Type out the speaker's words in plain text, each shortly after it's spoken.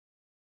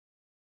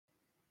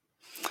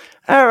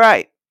All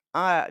right.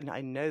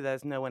 I know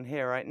there's no one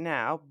here right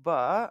now,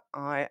 but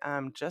I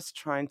am just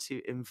trying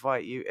to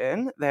invite you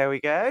in. There we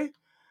go.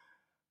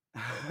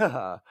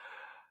 uh,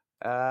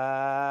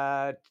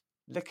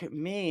 Look at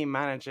me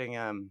managing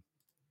an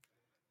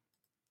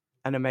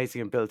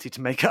amazing ability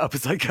to make it up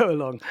as I go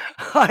along.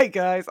 Hi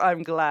guys,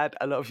 I'm glad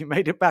a lot of you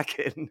made it back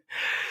in.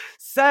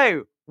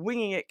 So,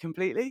 winging it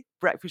completely,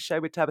 breakfast show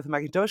with Tabitha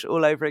McIntosh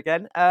all over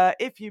again.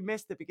 If you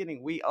missed the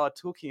beginning, we are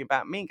talking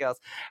about Mean Girls,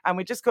 and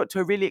we just got to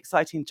a really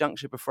exciting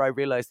juncture before I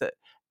realised that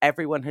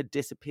everyone had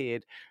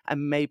disappeared,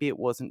 and maybe it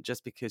wasn't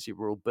just because you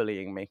were all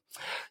bullying me.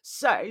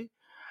 So,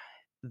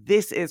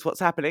 this is what's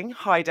happening.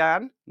 Hi,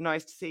 Dan.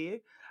 Nice to see you.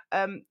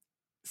 Um,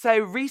 so,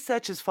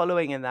 researchers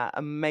following in that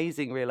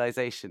amazing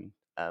realization,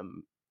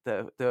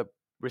 the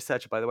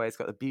researcher, by the way, has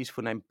got the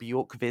beautiful name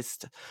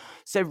Bjorkvist.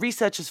 So,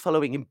 researchers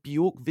following in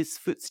Bjorkvist's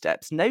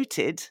footsteps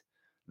noted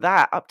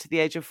that up to the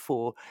age of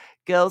 4,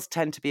 girls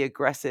tend to be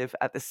aggressive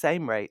at the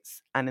same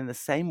rates and in the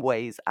same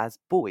ways as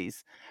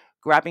boys,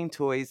 grabbing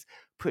toys,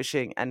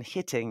 pushing, and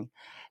hitting.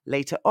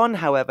 Later on,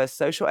 however,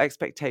 social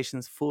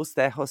expectations force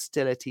their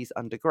hostilities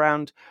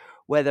underground,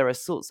 where their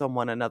assaults on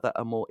one another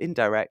are more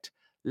indirect,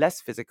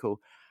 less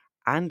physical,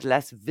 and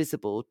less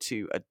visible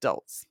to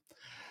adults.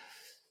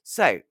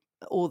 So,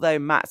 although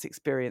Matt's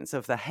experience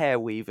of the hair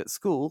weave at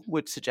school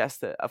would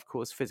suggest that, of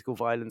course, physical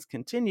violence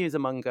continues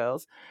among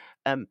girls,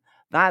 um,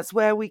 that's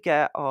where we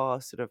get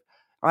our sort of,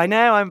 I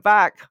know I'm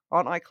back,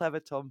 aren't I clever,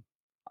 Tom?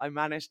 I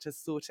managed to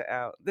sort it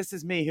out. This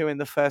is me who, in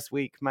the first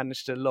week,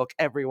 managed to lock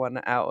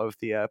everyone out of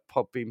the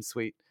Podbeam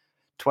suite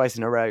twice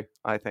in a row,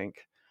 I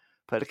think.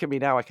 But look at me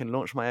now, I can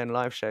launch my own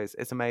live shows.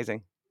 It's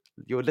amazing.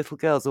 Your little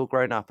girl's all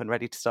grown up and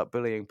ready to start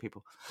bullying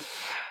people.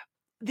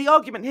 The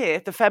argument here,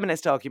 the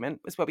feminist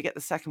argument, is where we get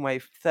the second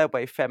wave, third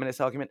wave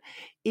feminist argument,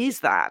 is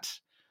that,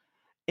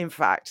 in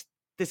fact,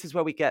 this is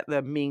where we get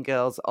the Mean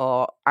Girls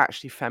are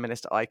actually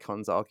feminist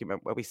icons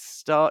argument, where we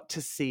start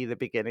to see the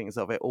beginnings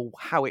of it or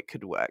how it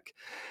could work.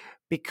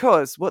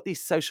 Because what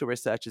these social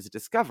researchers are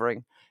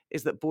discovering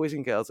is that boys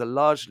and girls are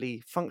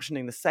largely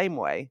functioning the same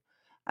way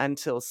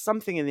until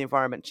something in the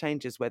environment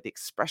changes where the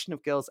expression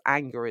of girls'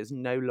 anger is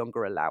no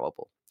longer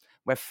allowable,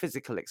 where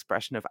physical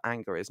expression of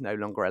anger is no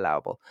longer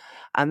allowable.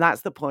 And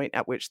that's the point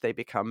at which they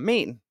become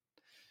mean.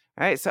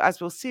 Right. So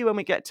as we'll see when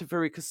we get to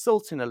Veruca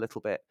Salt in a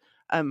little bit,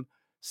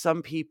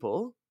 some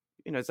people,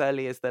 as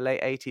early as the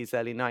late 80s,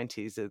 early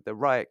 90s, the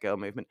Riot Girl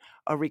movement,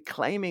 are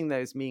reclaiming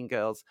those mean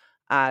girls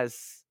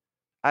as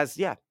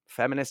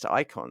feminist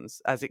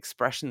icons, as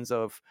expressions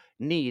of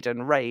need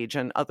and rage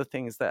and other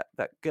things that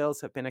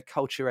girls have been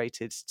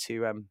acculturated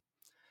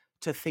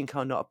to think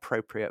are not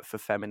appropriate for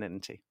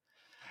femininity.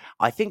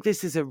 I think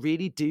this is a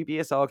really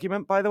dubious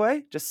argument, by the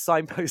way, just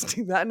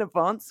signposting that in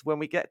advance. When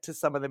we get to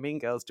some of the Mean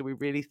Girls, do we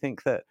really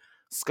think that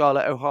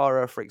Scarlett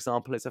O'Hara, for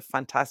example, is a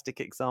fantastic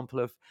example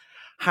of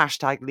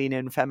hashtag lean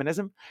in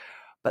feminism?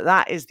 But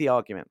that is the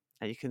argument,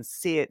 and you can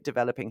see it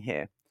developing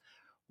here.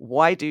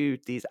 Why do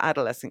these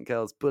adolescent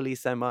girls bully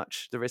so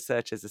much? The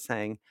researchers are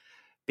saying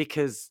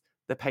because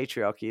the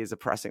patriarchy is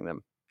oppressing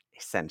them,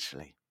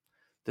 essentially.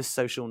 The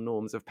social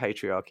norms of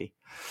patriarchy.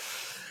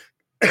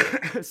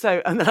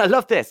 So, and then I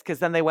love this because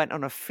then they went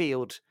on a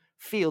field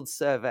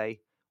survey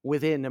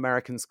within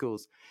American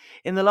schools.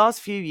 In the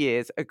last few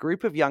years, a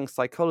group of young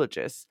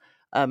psychologists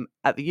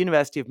at the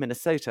University of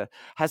Minnesota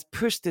has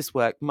pushed this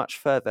work much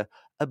further,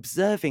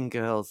 observing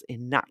girls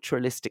in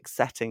naturalistic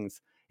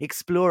settings,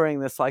 exploring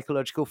the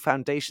psychological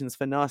foundations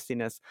for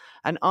nastiness,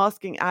 and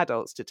asking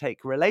adults to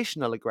take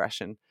relational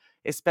aggression,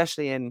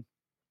 especially in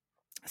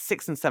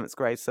 6th and 7th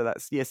grade, so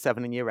that's year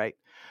 7 and year 8,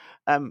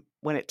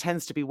 when it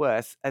tends to be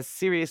worse, as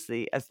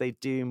seriously as they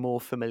do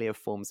more familiar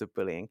forms of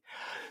bullying.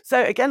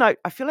 So again, I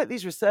feel like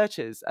these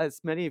researchers,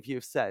 as many of you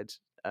have said,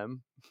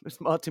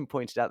 as Martin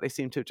pointed out, they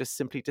seem to have just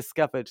simply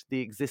discovered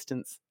the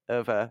existence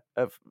of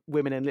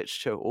women in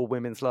literature or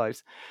women's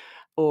lives.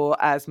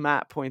 Or as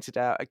Matt pointed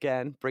out,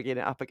 again, bringing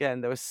it up again,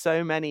 there were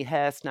so many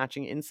hair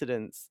snatching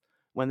incidents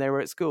when they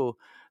were at school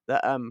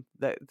that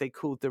they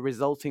called the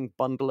resulting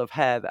bundle of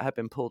hair that had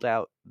been pulled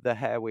out the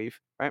hair weave,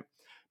 right?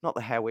 Not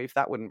the hair weave,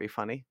 that wouldn't be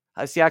funny.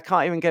 I see, I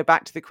can't even go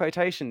back to the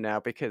quotation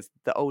now because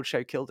the old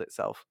show killed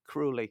itself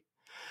cruelly.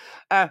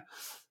 Uh,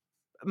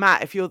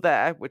 Matt, if you're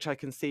there, which I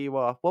can see you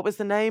are, what was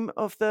the name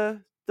of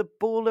the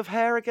ball of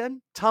hair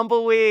again?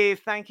 Tumbleweave.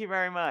 Thank you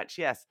very much.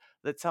 Yes,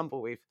 the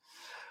tumbleweave.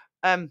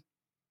 Um,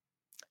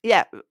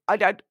 yeah,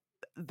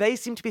 they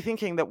seem to be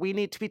thinking that we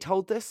need to be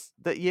told this,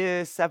 that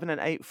year 7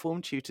 and 8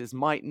 form tutors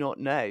might not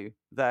know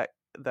that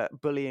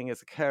bullying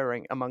is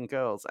occurring among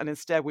girls, and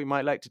instead we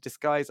might like to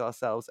disguise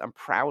ourselves and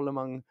prowl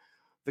among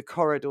the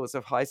corridors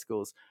of high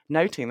schools,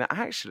 noting that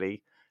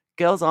actually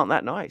girls aren't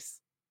that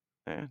nice.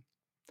 Yeah.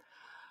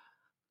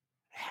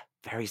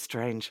 Very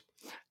strange.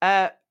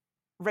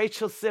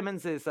 Rachel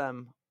Simmons's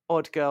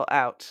Odd Girl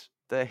Out,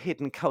 the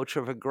hidden culture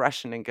of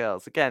aggression in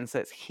girls. Again, so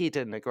it's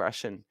hidden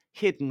aggression,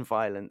 hidden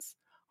violence.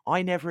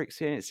 I never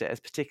experienced it as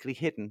particularly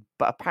hidden,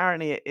 but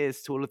apparently it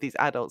is to all of these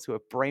adults who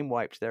have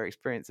brainwiped their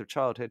experience of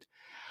childhood.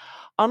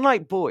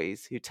 Unlike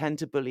boys who tend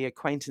to bully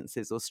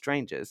acquaintances or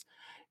strangers,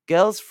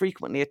 Girls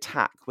frequently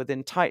attack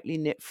within tightly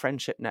knit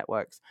friendship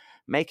networks,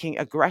 making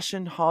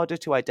aggression harder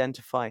to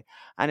identify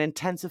and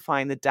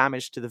intensifying the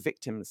damage to the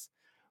victims.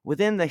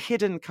 Within the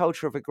hidden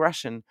culture of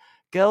aggression,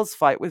 girls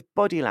fight with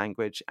body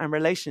language and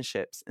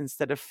relationships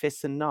instead of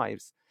fists and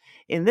knives.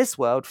 In this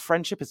world,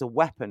 friendship is a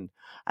weapon,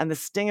 and the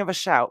sting of a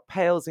shout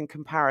pales in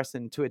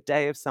comparison to a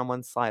day of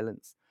someone's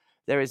silence.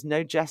 There is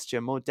no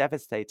gesture more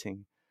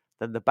devastating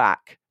than the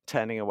back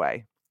turning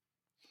away.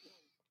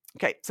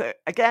 Okay, so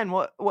again,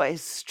 what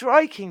is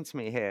striking to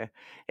me here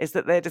is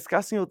that they're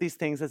discussing all these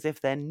things as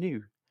if they're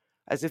new,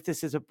 as if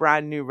this is a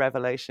brand new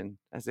revelation,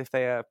 as if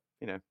they are,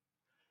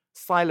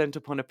 silent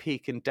upon a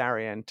peak in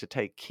Darien, to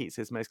take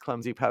Keats's most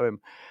clumsy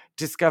poem,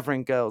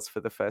 discovering girls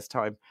for the first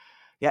time.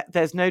 Yet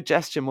there's no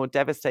gesture more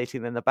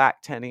devastating than the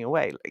back turning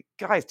away. Like,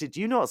 guys, did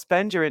you not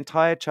spend your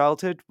entire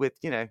childhood with,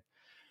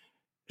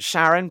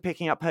 Sharon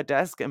picking up her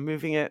desk and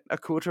moving it a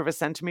quarter of a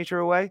centimeter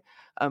away,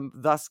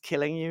 thus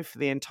killing you for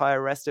the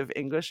entire rest of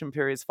English in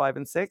periods 5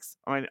 and 6?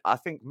 I mean, I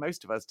think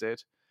most of us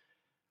did.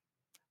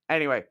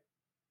 Anyway,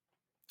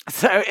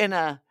 so in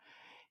a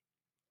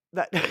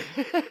that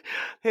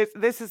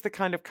this is the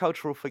kind of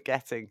cultural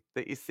forgetting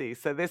that you see.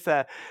 So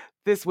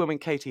this woman,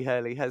 Katie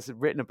Hurley, has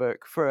written a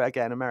book for,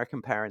 again,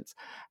 American parents,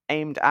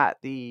 aimed at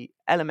the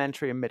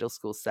elementary and middle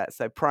school set,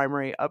 so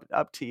primary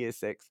up to year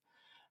 6,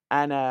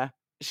 and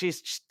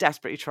she's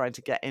desperately trying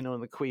to get in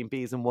on the Queen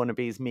Bees and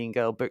Wannabes Mean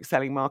Girl book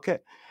selling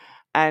market.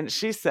 And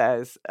she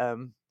says,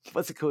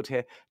 what's it called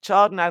here?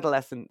 Child and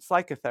adolescent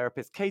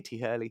psychotherapist Katie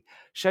Hurley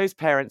shows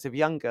parents of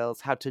young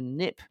girls how to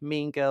nip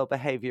mean girl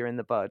behavior in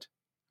the bud.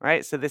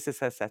 Right? So this is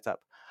her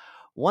setup.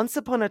 Once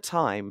upon a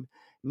time,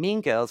 mean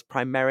girls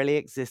primarily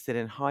existed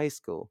in high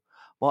school,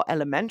 while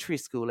elementary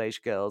school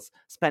age girls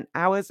spent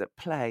hours at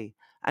play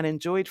and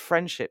enjoyed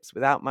friendships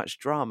without much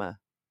drama.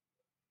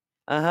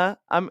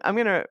 I'm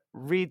going to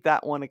read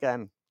that one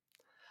again.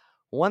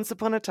 Once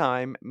upon a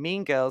time,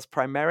 mean girls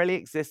primarily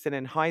existed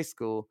in high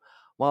school,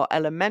 while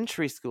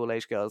elementary school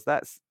age girls,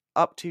 that's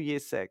up to year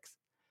 6,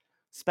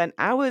 spent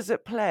hours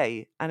at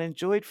play and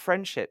enjoyed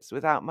friendships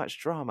without much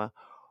drama.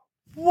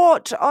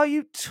 What are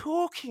you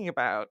talking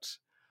about?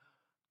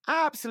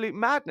 Absolute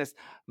madness.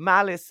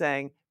 Mal is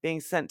saying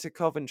being sent to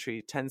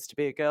Coventry tends to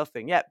be a girl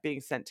thing. Yep,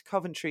 being sent to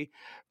Coventry,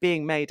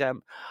 being made.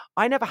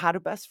 I never had a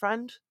best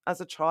friend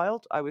as a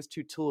child. I was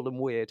too tall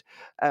and weird.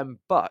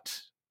 But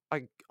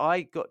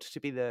I got to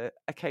be the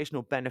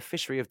occasional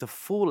beneficiary of the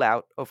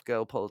fallout of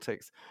girl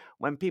politics,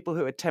 when people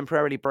who had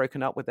temporarily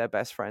broken up with their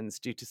best friends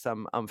due to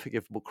some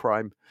unforgivable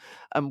crime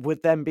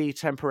would then be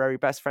temporary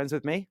best friends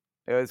with me.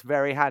 It was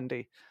very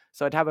handy.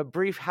 So I'd have a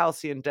brief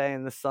halcyon day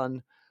in the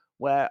sun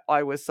where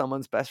I was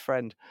someone's best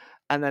friend,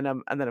 and then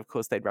of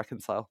course they'd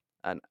reconcile,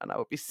 and I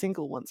would be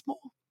single once more,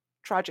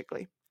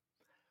 tragically.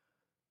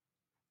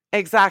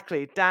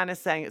 Exactly. Dan is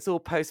saying it's all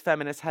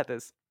post-feminist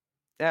heathers.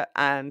 Yeah,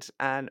 and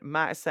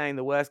Matt is saying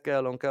the worst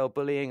girl on girl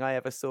bullying I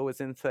ever saw was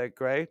in 3rd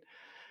grade.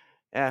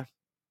 Yeah,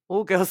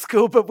 all girls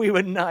school, but we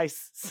were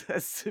nice,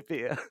 says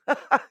Sophia.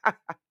 I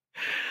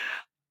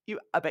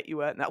bet you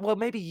weren't that. Well,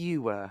 maybe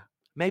you were.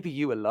 Maybe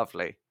you were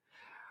lovely.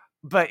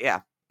 But yeah,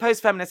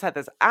 post-feminist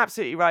Heather's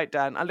absolutely right,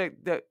 Dan. I look,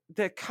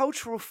 the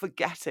cultural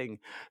forgetting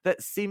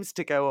that seems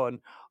to go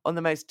on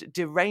the most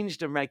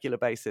deranged and regular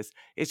basis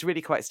is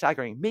really quite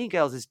staggering. Mean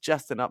Girls is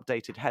just an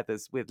updated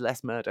Heather's with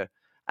less murder,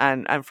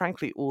 and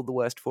frankly, all the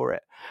worst for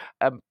it.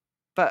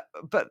 But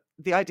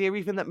the idea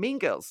even that Mean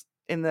Girls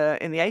in the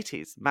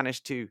 80s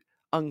managed to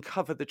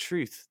uncover the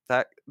truth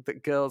that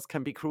girls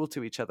can be cruel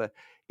to each other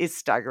is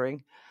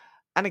staggering.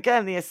 And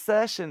again, the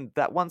assertion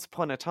that once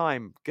upon a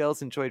time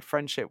girls enjoyed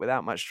friendship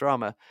without much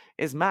drama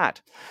is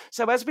mad.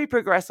 So, as we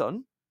progress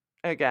on,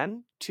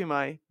 again, to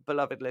my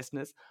beloved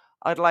listeners,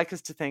 I'd like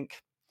us to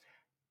think,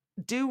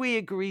 do we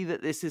agree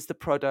that this is the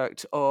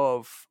product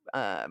of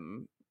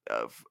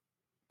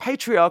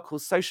patriarchal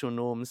social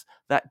norms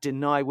that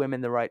deny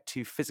women the right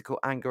to physical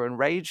anger and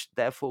rage,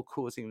 therefore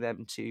causing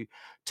them to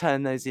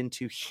turn those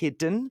into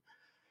hidden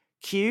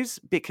cues?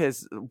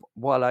 Because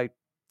while I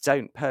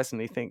don't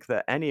personally think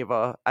that any of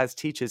our, as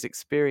teachers,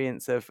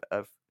 experience of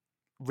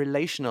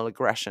relational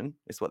aggression,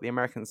 is what the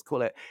Americans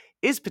call it,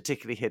 is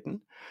particularly hidden.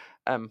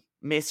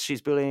 Miss,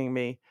 she's bullying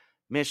me.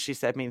 Miss, she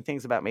said mean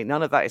things about me.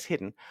 None of that is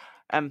hidden.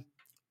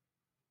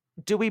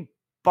 Do we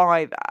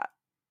buy that?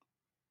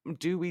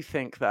 Do we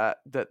think that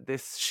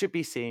this should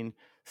be seen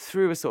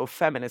through a sort of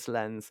feminist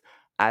lens,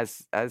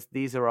 as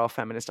these are our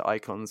feminist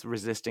icons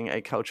resisting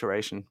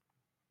acculturation?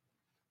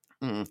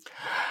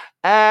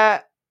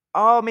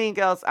 Are Mean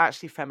Girls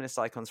actually feminist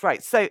icons?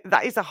 Right, so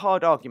that is a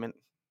hard argument.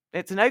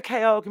 It's an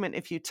okay argument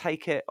if you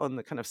take it on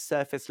the kind of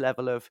surface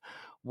level of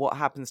what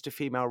happens to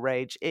female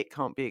rage. It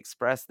can't be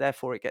expressed,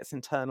 therefore it gets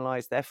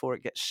internalized, therefore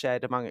it gets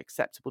shared among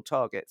acceptable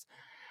targets.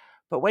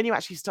 But when you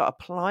actually start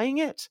applying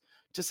it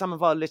to some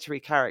of our literary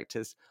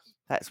characters,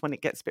 that's when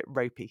it gets a bit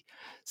ropey.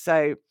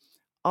 So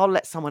I'll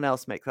let someone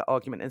else make that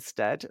argument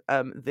instead.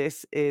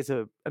 This is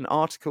an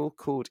article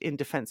called In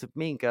Defense of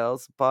Mean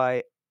Girls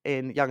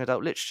in Young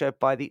Adult Literature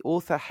by the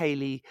author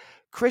Hayley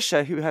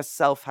Krischer, who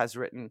herself has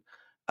written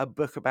a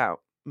book about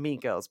Mean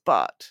Girls,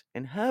 but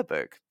in her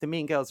book, the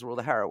Mean Girls are all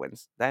the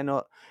heroines. They're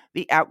not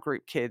the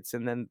outgroup kids,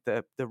 and then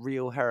the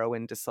real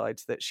heroine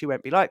decides that she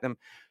won't be like them.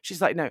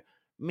 She's like, no,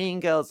 Mean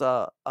Girls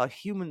are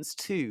humans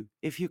too.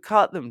 If you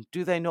cut them,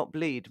 do they not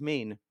bleed?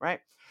 Mean,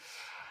 right?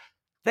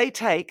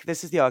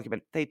 This is the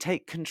argument, they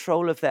take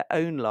control of their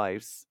own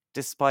lives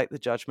despite the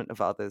judgment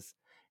of others.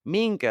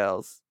 Mean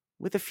Girls,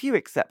 with a few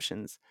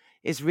exceptions,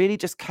 is really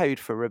just code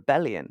for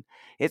rebellion.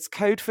 It's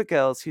code for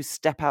girls who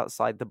step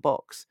outside the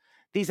box.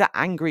 These are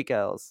angry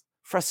girls,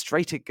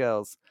 frustrated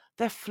girls,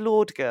 they're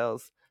flawed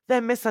girls,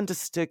 they're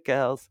misunderstood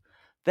girls.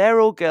 They're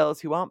all girls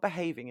who aren't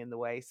behaving in the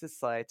way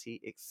society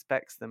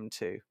expects them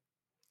to.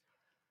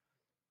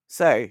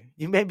 So,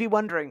 you may be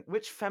wondering,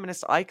 which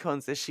feminist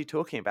icons is she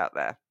talking about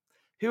there?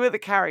 Who are the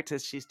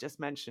characters she's just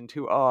mentioned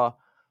who are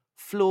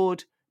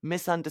flawed,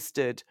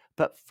 misunderstood,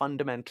 but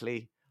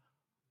fundamentally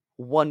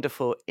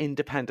wonderful,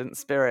 independent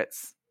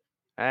spirits?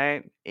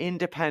 Right?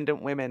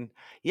 Independent women.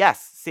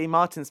 Yes, see,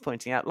 Martin's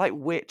pointing out, like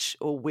witch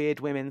or weird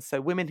women. So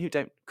women who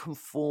don't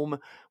conform,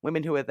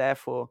 women who are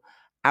therefore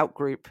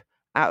outgroup,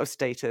 out of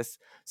status.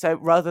 So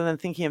rather than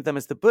thinking of them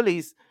as the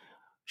bullies,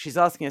 she's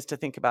asking us to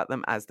think about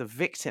them as the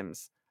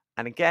victims.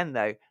 And again,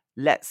 though,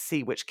 let's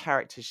see which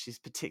characters she's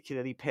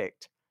particularly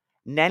picked.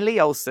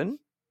 Nellie Olson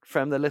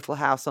from the Little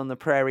House on the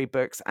Prairie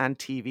books and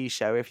TV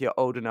show, if you're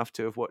old enough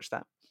to have watched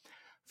that.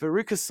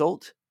 Veruca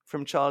Salt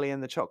from Charlie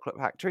and the Chocolate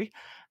Factory.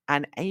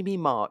 And Amy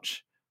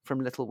March from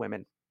Little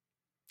Women.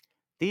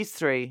 These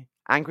three,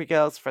 angry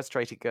girls,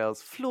 frustrated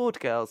girls, flawed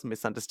girls,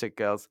 misunderstood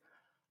girls,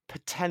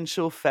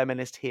 potential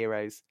feminist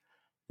heroes.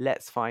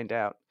 Let's find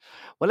out.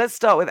 Well, let's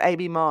start with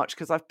Amy March,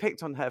 because I've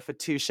picked on her for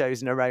 2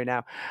 shows in a row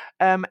now.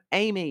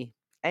 Amy,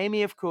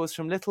 of course,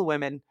 from Little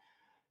Women.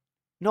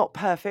 Not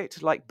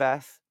perfect like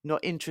Beth,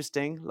 not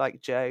interesting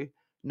like Jo,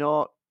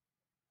 not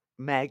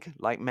Meg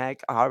like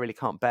Meg. Oh, I really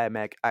can't bear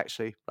Meg,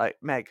 actually. Like,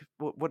 Meg,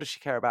 what does she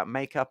care about?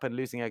 Makeup and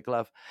losing her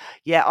glove.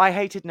 Yeah, I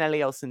hated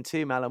Nellie Olson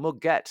too, Mal, and we'll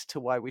get to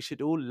why we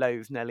should all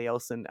loathe Nellie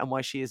Olson and why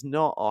she is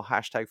not our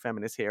hashtag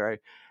feminist hero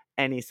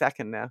any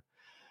second now.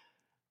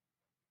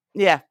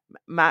 Yeah,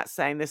 Matt's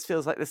saying this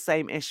feels like the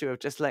same issue of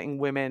just letting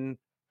women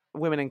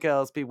and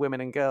girls be women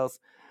and girls.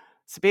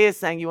 Sabia's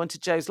saying you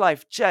wanted Joe's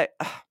life. Joe,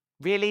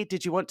 really?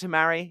 Did you want to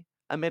marry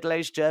a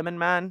middle-aged German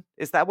man?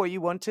 Is that what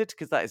you wanted?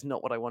 Because that is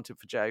not what I wanted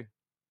for Joe.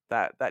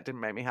 That didn't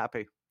make me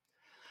happy.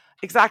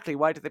 Exactly.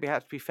 Why do they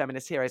have to be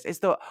feminist heroes?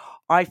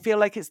 I feel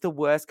like it's the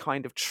worst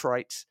kind of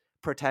trite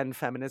pretend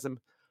feminism,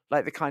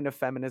 like the kind of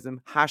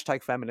feminism,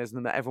 hashtag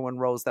feminism, that everyone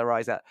rolls their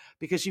eyes at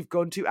because you've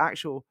gone to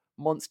actual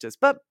monsters.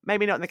 But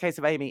maybe not in the case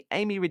of Amy.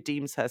 Amy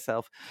redeems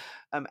herself.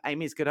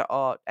 Amy's good at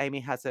art.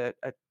 Amy has a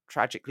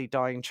tragically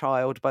dying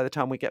child by the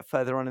time we get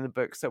further on in the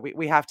book. So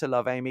we have to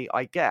love Amy,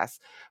 I guess.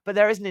 But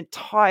there is an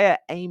entire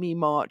Amy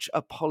March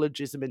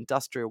apologism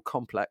industrial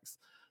complex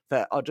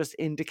that I'll just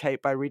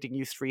indicate by reading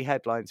you 3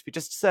 headlines. If you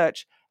just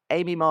search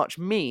Amy March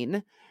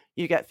mean,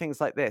 you get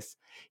things like this.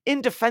 In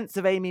defense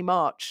of Amy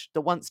March, the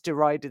once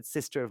derided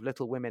sister of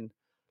Little Women.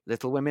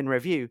 Little Women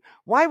Review.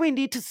 Why we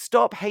need to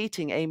stop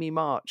hating Amy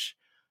March.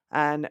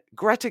 And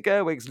Greta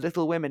Gerwig's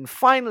Little Women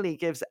finally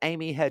gives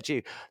Amy her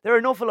due. There are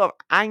an awful lot of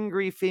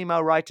angry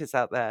female writers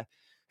out there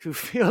who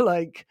feel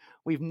like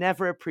we've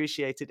never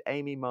appreciated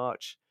Amy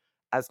March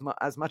as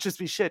much as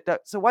we should.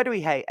 So why do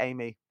we hate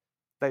Amy?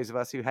 Those of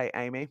us who hate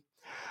Amy.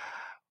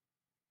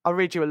 I'll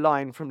read you a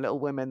line from Little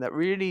Women that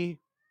really,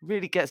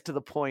 really gets to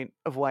the point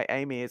of why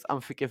Amy is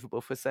unforgivable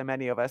for so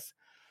many of us.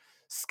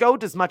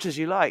 Scold as much as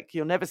you like.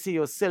 You'll never see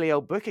your silly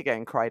old book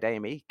again, cried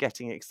Amy,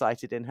 getting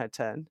excited in her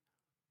turn.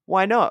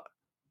 Why not?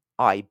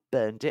 I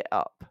burned it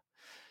up.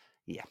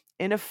 Yeah.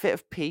 In a fit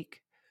of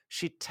pique,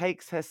 she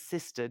takes her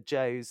sister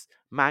Jo's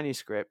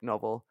manuscript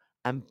novel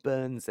and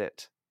burns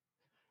it.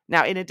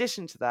 Now, in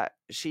addition to that,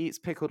 she eats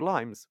pickled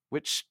limes,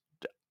 which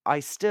I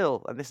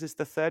still, and this is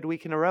the 3rd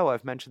week in a row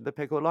I've mentioned the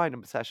pickled lime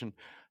obsession,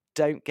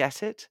 don't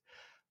get it.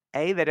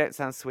 A, they don't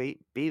sound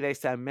sweet. B, they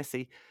sound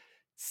messy.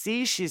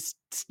 C, she's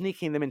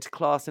sneaking them into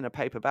class in a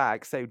paper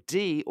bag. So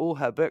D, all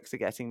her books are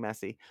getting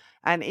messy.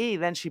 And E,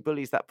 then she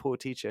bullies that poor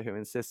teacher who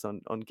insists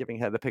on giving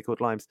her the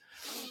pickled limes.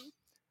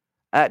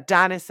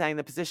 Dan is saying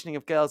the positioning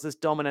of girls as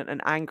dominant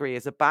and angry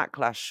is a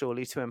backlash,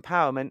 surely, to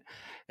empowerment.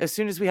 As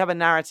soon as we have a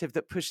narrative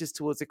that pushes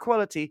towards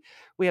equality,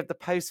 we have the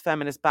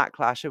post-feminist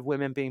backlash of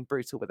women being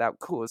brutal without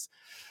cause.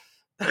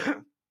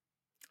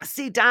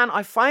 See, Dan,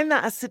 I find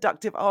that a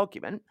seductive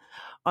argument,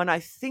 and I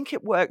think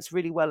it works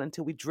really well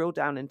until we drill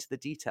down into the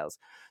details.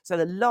 So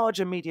the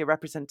larger media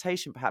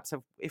representation, perhaps,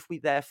 if we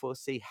therefore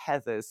see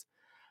Heathers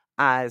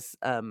as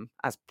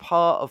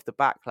part of the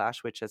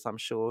backlash, which, as I'm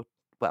sure,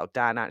 well,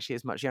 Dan actually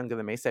is much younger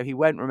than me, so he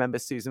won't remember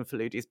Susan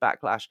Faludi's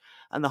backlash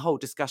and the whole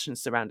discussion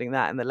surrounding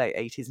that in the late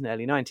 80s and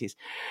early 90s.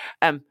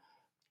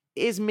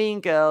 Is Mean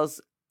Girls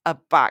a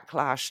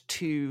backlash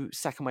to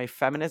second wave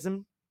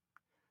feminism?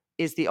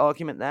 Is the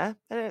argument there?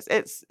 And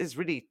it's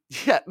really,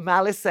 yeah.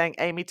 Mal is saying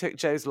Amy took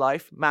Jo's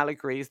life. Mal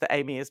agrees that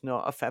Amy is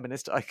not a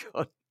feminist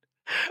icon.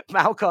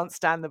 Mal can't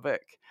stand the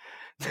book.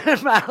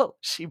 Mal,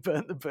 she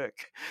burnt the book.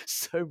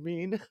 So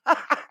mean.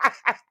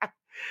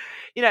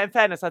 In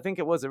fairness, I think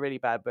it was a really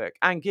bad book.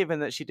 And given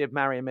that she did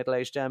marry a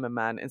middle-aged German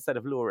man instead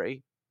of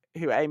Laurie,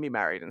 who Amy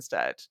married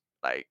instead,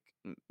 like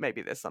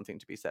maybe there's something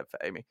to be said for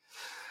Amy.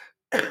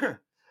 But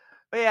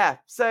yeah,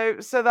 so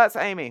that's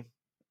Amy.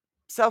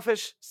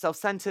 Selfish,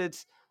 self-centered,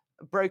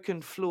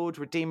 broken, flawed,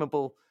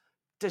 redeemable.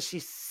 Does she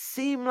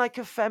seem like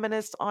a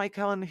feminist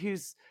icon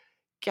who's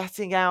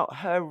getting out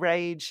her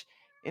rage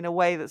in a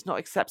way that's not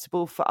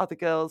acceptable for other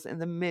girls in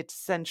the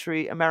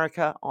mid-century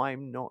America?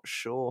 I'm not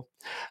sure.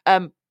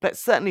 But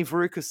certainly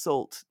Veruca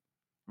Salt.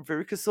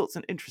 Veruca Salt's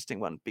an interesting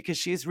one because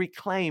she is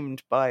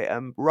reclaimed by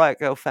riot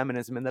girl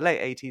feminism in the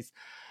late 80s,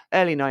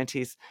 early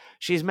 90s.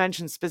 She's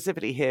mentioned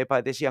specifically here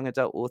by this young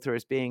adult author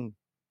as being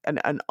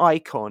an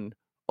icon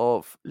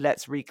of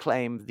let's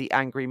reclaim the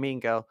angry mean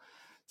girl.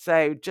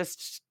 So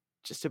just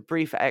a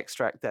brief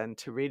extract then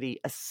to really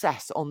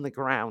assess on the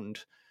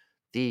ground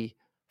the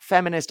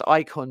feminist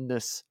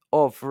iconness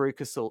of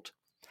Veruca Salt.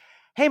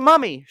 "Hey,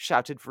 Mummy,"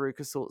 shouted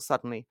Veruca Salt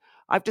suddenly.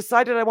 "I've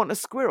decided I want a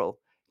squirrel.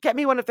 Get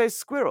me one of those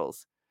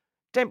squirrels."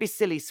 "Don't be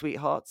silly,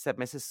 sweetheart," said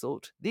Mrs.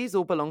 Salt. "These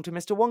all belong to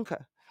Mr.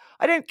 Wonka."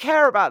 "I don't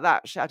care about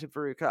that," shouted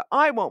Veruca.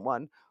 "I want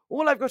one.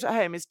 All I've got at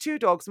home is 2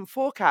 dogs and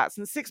 4 cats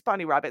and 6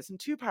 bunny rabbits and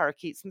 2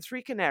 parakeets and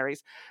 3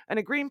 canaries and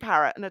a green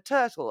parrot and a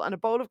turtle and a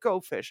bowl of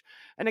goldfish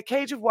and a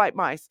cage of white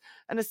mice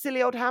and a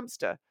silly old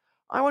hamster.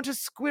 I want a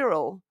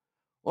squirrel."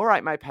 "All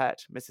right, my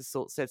pet," Mrs.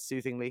 Salt said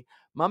soothingly.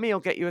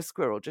 "Mummy'll get you a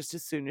squirrel just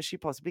as soon as she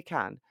possibly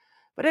can."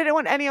 "But I don't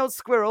want any old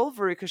squirrel,"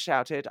 Veruca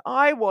shouted.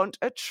 "I want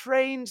a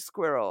trained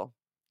squirrel."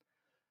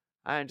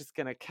 I'm just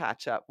going to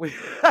catching up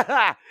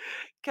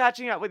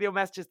with your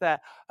messages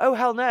there. "Oh,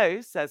 hell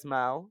no," says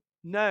Mal.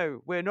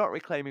 "No, we're not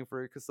reclaiming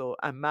Veruca Salt."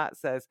 And Matt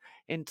says,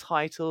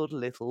 "Entitled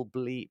little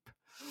bleep."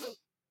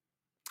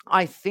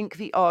 I think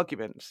the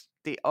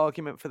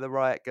argument for the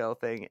Riot Girl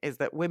thing is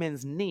that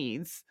women's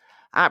needs,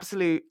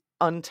 absolute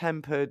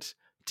untempered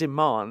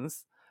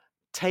demands,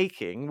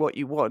 taking what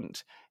you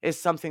want, is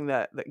something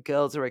that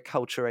girls are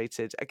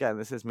acculturated. Again,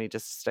 this is me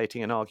just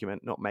stating an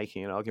argument, not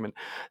making an argument.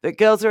 That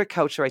girls are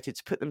acculturated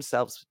to put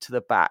themselves to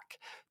the back,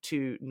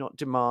 to not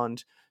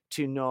demand,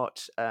 to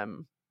not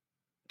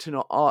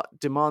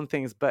demand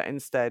things, but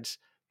instead,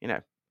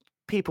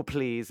 people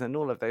please and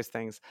all of those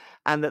things,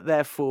 and that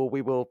therefore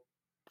we will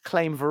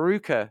claim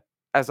Veruca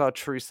as our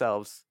true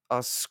selves,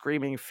 our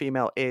screaming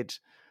female id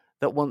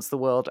that wants the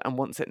world and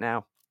wants it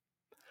now.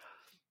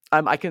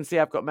 I can see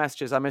I've got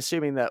messages. I'm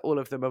assuming that all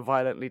of them are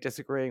violently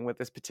disagreeing with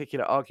this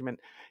particular argument.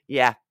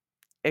 Yeah,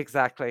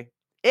 exactly.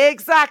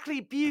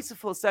 Exactly.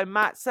 Beautiful. So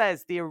Matt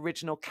says the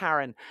original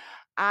Karen.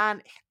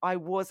 And I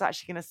was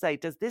actually going to say,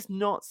 does this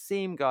not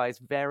seem, guys,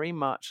 very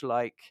much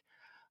like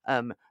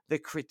the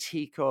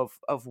critique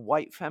of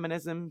white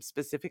feminism,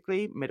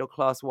 specifically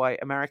middle-class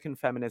white American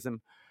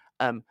feminism,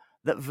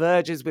 that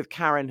verges with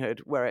Karenhood,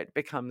 where it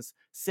becomes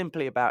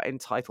simply about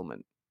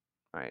entitlement,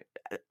 right?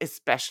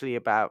 Especially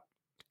about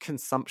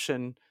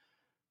consumption,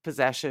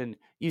 possession,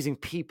 using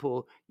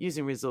people,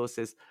 using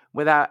resources,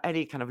 without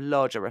any kind of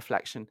larger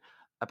reflection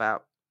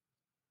about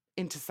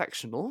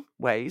intersectional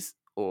ways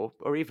or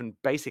even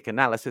basic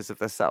analysis of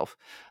the self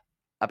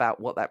about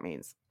what that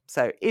means.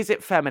 So is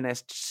it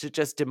feminist to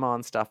just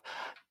demand stuff?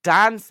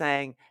 Dan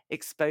saying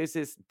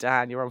exposes,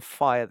 Dan, you're on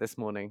fire this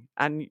morning.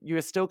 And you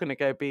are still going to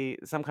go be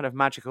some kind of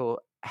magical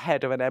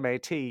head of an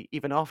MAT,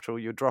 even after all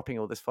you're dropping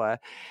all this fire.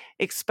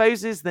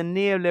 Exposes the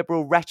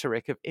neoliberal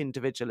rhetoric of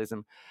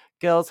individualism.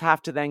 Girls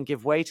have to then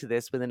give way to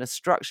this within a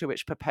structure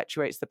which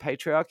perpetuates the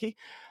patriarchy.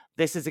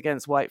 This is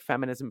against white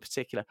feminism in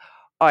particular.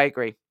 I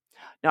agree.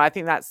 No, I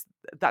think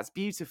that's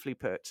beautifully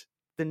put.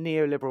 The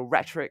neoliberal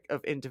rhetoric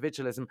of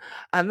individualism,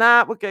 and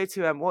that would go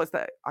to what's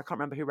that? I can't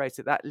remember who wrote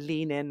it. That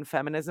lean-in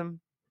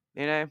feminism,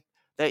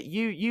 that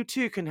you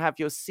too can have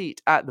your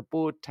seat at the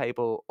board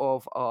table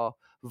of our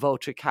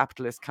vulture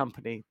capitalist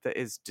company that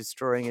is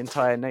destroying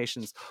entire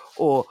nations,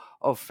 or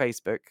of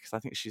Facebook, because I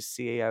think she's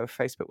CEO of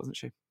Facebook, wasn't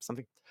she?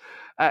 Something.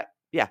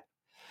 Yeah.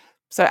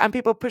 So, and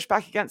people push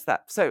back against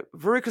that. So,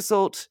 Veruca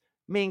Salt,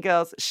 Mean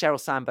Girls, Sheryl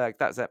Sandberg.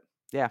 That's it.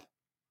 Yeah.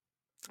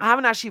 I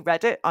haven't actually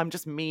read it. I'm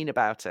just mean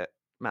about it,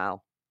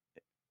 Mal.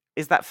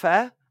 Is that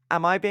fair?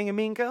 Am I being a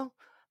mean girl?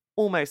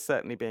 Almost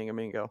certainly being a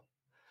mean girl.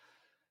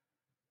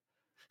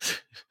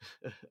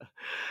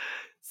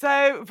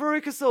 So,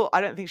 Veruca Salt,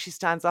 I don't think she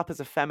stands up as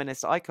a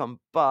feminist icon,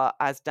 but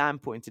as Dan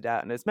pointed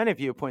out, and as many of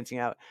you are pointing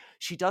out,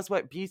 she does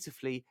work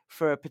beautifully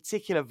for a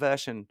particular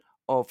version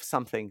of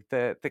something,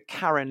 the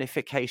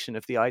Karenification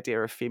of the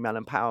idea of female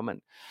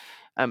empowerment.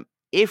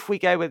 If we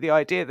go with the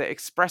idea that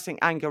expressing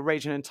anger,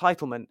 rage, and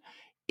entitlement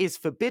is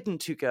forbidden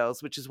to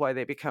girls, which is why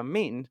they become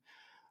mean,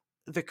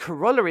 the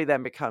corollary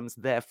then becomes,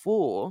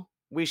 therefore,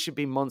 we should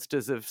be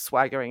monsters of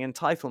swaggering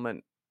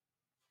entitlement,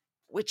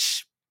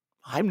 which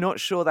I'm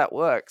not sure that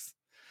works.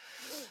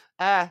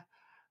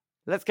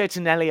 Let's go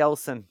to Nellie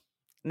Olson.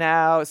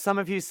 Now, some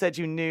of you said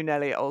you knew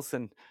Nellie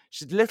Olson.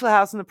 She's Little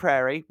House on the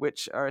Prairie,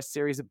 which are a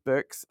series of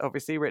books,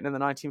 obviously written in the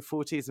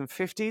 1940s and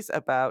 50s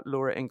about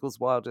Laura Ingalls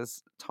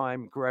Wilder's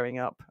time growing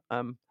up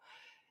on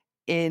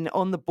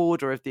the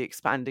border of the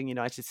expanding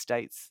United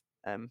States.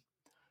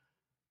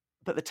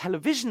 But the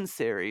television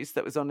series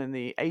that was on in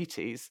the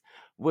 80s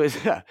was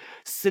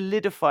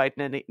solidified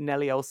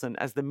Nellie Olson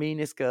as the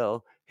meanest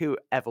girl who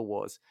ever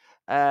was.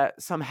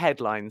 Some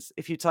headlines.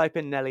 If you type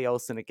in Nellie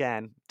Olson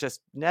again,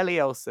 just Nellie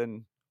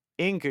Olson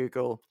in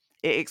Google,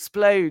 it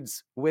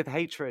explodes with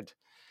hatred.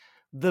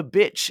 The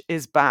bitch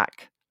is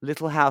back.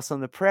 Little House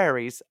on the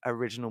Prairie's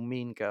original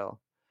mean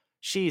girl.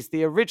 She's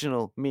the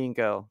original mean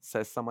girl,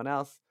 says someone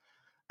else.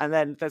 And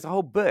then there's a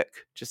whole book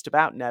just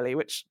about Nellie,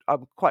 which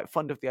I'm quite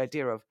fond of the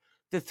idea of.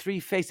 The Three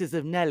Faces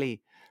of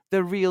Nellie,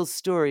 the real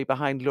story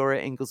behind Laura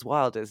Ingalls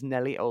Wilder's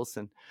Nellie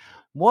Olson.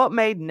 What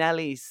made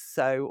Nellie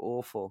so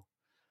awful?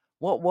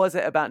 What was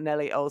it about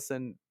Nellie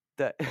Olson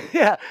that,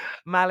 yeah,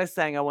 Mal is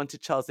saying, I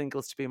wanted Charles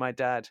Ingalls to be my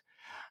dad.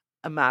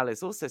 Amal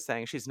is also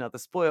saying she's another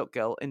spoilt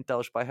girl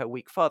indulged by her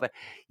weak father.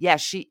 Yeah,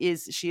 she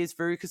is. She is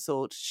Veruca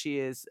Salt. She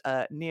is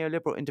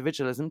neoliberal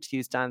individualism, to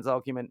use Dan's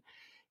argument,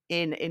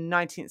 in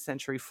 19th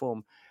century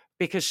form,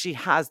 because she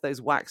has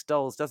those wax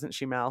dolls, doesn't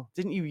she, Mel?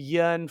 Didn't you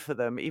yearn for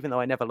them? Even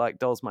though I never liked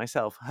dolls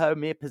myself, her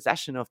mere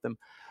possession of them,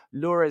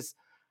 Laura's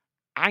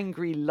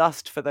angry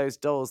lust for those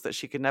dolls that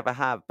she could never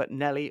have, but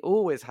Nellie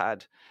always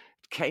had,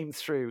 came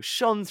through,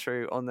 shone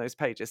through on those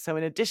pages. So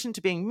in addition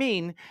to being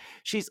mean,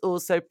 she's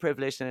also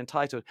privileged and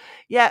entitled.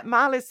 Yeah,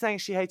 Mal is saying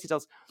she hated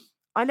dolls.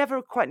 I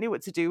never quite knew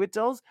what to do with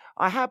dolls.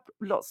 I had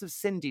lots of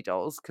Cindy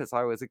dolls because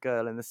I was a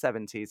girl in the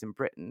 70s in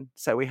Britain.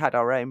 So we had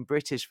our own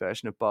British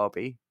version of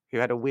Barbie, who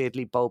had a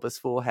weirdly bulbous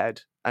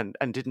forehead and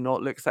did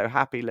not look so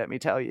happy, let me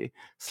tell you.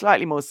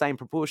 Slightly more same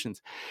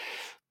proportions.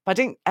 But I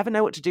didn't ever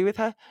know what to do with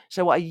her.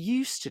 So what I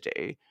used to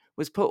do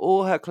was put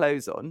all her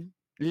clothes on,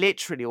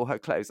 literally all her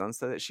clothes on,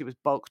 so that she was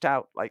bulked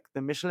out like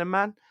the Michelin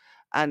Man.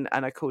 And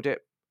I called it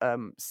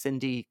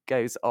Cindy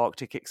Goes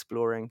Arctic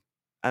Exploring.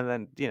 And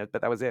then,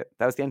 but that was it.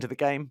 That was the end of the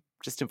game.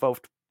 Just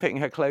involved putting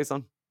her clothes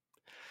on.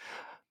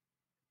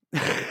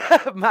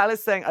 Mal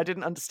is saying, I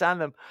didn't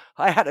understand them.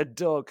 I had a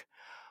dog.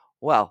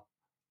 Well,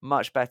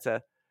 much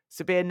better.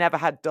 Sabir never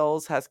had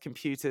dolls, has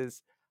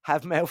computers,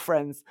 have male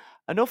friends.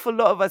 An awful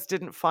lot of us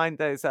didn't find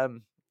those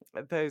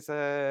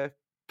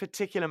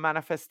particular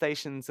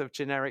manifestations of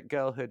generic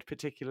girlhood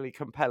particularly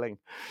compelling.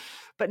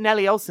 But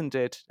Nellie Olson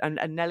did. And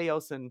Nellie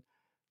Olson,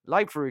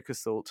 like Veruca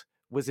Salt,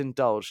 was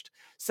indulged.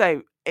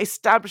 So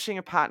establishing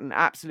a pattern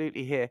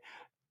absolutely here.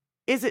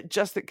 Is it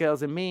just that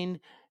girls are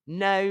mean?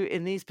 No,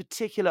 in these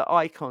particular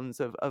icons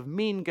of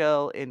mean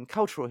girl in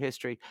cultural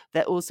history,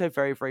 they're also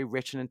very, very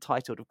rich and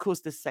entitled. Of course,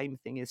 the same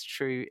thing is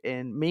true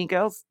in Mean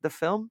Girls, the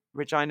film.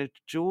 Regina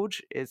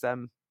George is a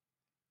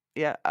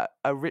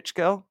rich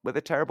girl with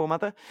a terrible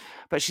mother,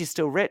 but she's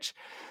still rich.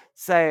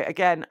 So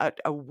again,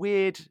 a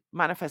weird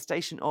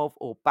manifestation of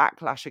or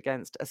backlash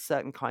against a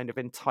certain kind of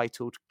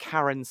entitled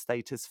Karen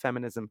status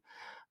feminism,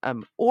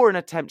 or an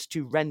attempt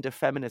to render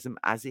feminism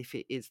as if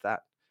it is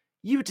that.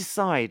 You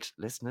decide,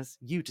 listeners,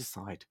 you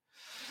decide.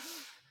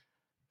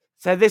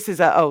 So this is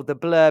the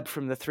blurb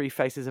from The Three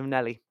Faces of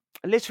Nellie.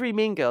 Literary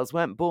mean girls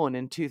weren't born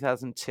in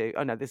 2002.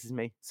 Oh no, this is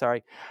me.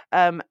 Sorry.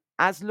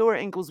 As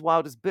Laura Ingalls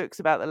Wilder's books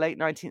about the late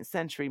 19th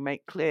century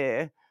make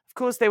clear, of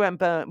course they weren't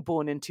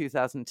born in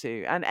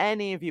 2002. And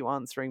any of you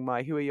answering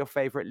who are your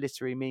favorite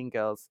literary mean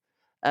girls,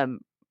 the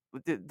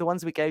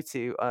ones we go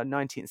to are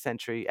 19th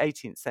century,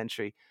 18th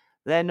century.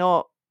 They're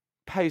not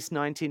post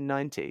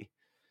 1990.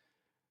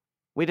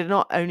 We did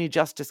not only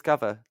just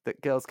discover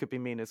that girls could be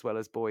mean as well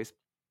as boys.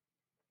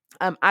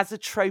 As a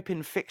trope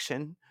in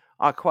fiction,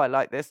 I quite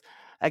like this.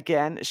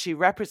 Again, she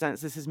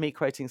represents, this is me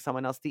quoting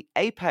someone else, the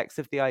apex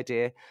of the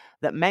idea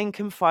that men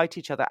can fight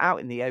each other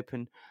out in the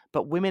open,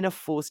 but women are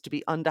forced to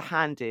be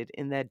underhanded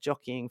in their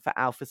jockeying for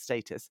alpha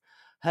status.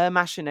 Her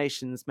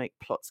machinations make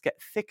plots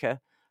get thicker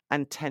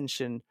and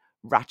tension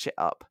ratchet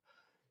up.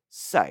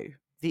 So,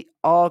 the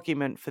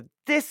argument for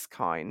this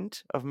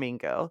kind of mean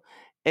girl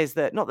is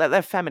that not that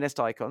they're feminist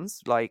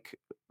icons, like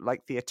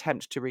the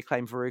attempt to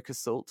reclaim Veruca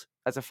Salt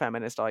as a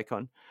feminist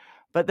icon,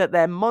 but that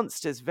they're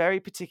monsters, very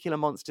particular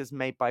monsters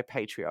made by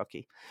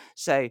patriarchy.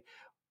 So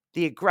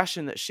the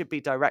aggression that should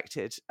be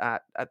directed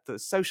at the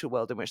social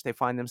world in which they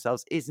find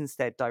themselves is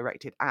instead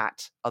directed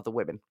at other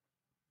women.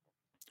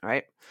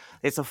 Right?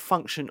 It's a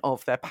function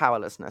of their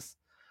powerlessness,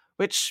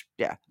 which,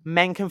 yeah,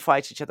 men can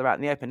fight each other out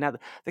in the open. Now,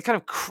 the kind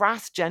of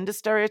crass gender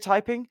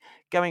stereotyping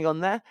going on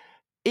there,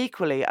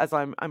 equally, as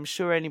I'm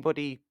sure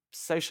anybody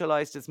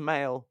socialized as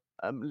male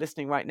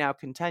listening right now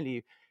can tell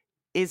you,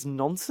 is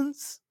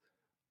nonsense.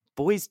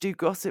 Boys do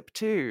gossip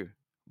too.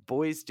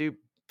 Boys do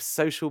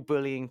social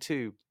bullying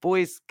too.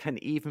 Boys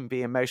can even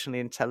be emotionally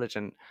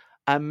intelligent.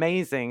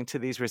 Amazing to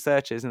these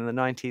researchers in the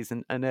 90s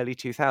and early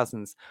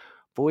 2000s.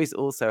 Boys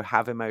also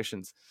have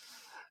emotions.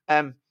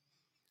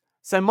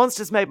 So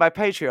monsters made by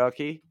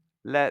patriarchy.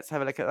 Let's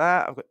have a look at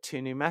that. I've got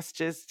 2 new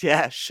messages.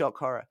 Yeah, shock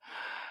horror.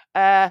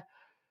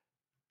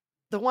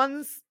 The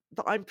ones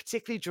that I'm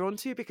particularly drawn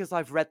to because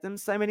I've read them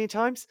so many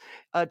times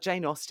are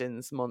Jane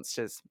Austen's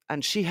monsters.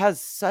 And she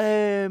has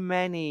so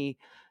many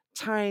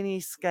tiny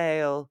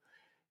scale,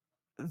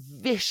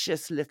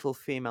 vicious little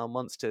female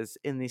monsters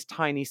in these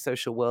tiny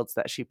social worlds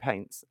that she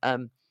paints.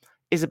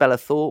 Isabella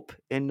Thorpe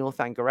in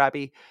Northanger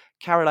Abbey,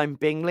 Caroline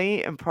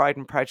Bingley in Pride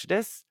and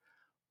Prejudice.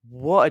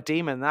 What a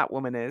demon that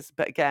woman is.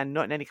 But again,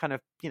 not in any kind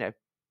of,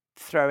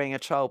 throwing a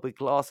child with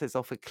glasses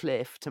off a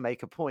cliff to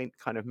make a point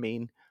kind of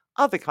mean.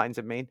 Other kinds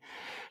of mean.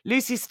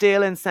 Lucy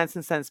Steele in Sense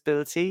and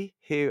Sensibility,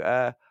 who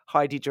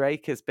Heidi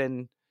Drake has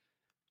been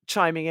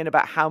chiming in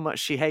about how much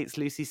she hates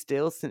Lucy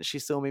Steele since she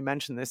saw me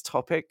mention this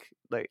topic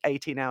like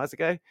 18 hours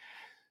ago.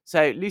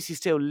 So Lucy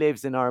Steele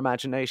lives in our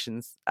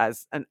imaginations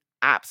as an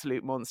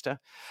absolute monster.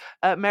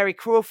 Mary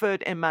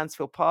Crawford in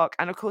Mansfield Park.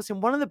 And of course,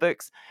 in one of the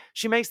books,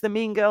 she makes the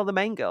mean girl the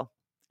main girl,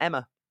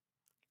 Emma,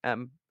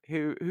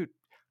 who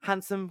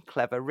handsome,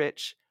 clever,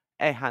 rich,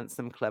 a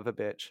handsome, clever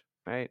bitch,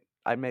 right?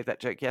 I made that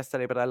joke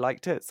yesterday, but I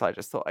liked it, so I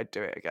just thought I'd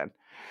do it again.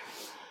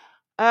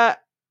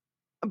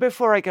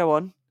 Before I go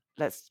on,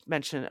 let's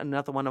mention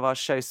another one of our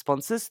show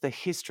sponsors, the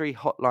History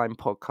Hotline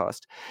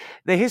podcast.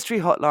 The History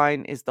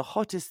Hotline is the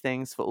hottest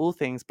things for all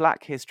things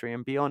Black history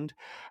and beyond,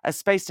 a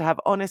space to have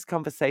honest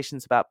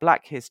conversations about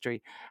Black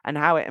history and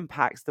how it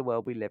impacts the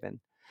world we live in.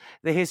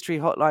 The History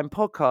Hotline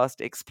podcast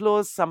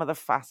explores some of the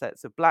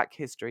facets of Black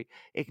history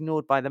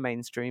ignored by the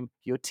mainstream,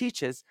 your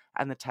teachers,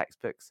 and the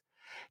textbooks.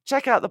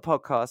 Check out the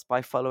podcast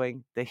by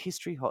following the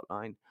History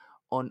Hotline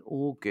on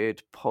all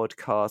good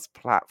podcast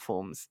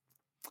platforms.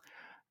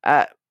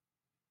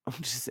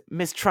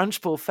 Miss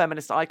Trunchbull,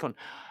 feminist icon.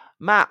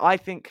 Matt, I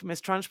think Miss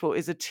Trunchbull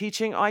is a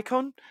teaching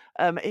icon.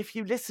 If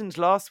you listened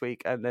last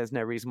week, and there's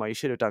no reason why you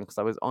should have done because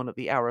I was on at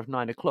the hour of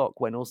 9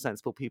 o'clock when all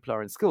sensible people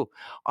are in school,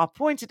 I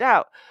pointed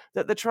out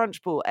that the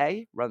Trunchbull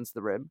A runs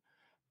the room,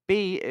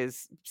 B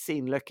is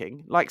seen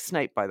looking like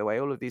Snape, by the way.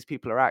 All of these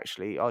people are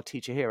actually our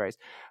teacher heroes.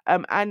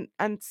 And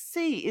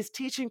C is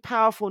teaching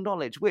powerful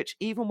knowledge, which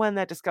even when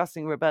they're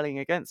discussing rebelling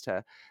against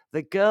her,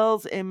 the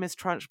girls in Miss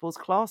Trunchbull's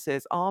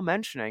classes are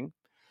mentioning.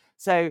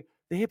 So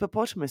the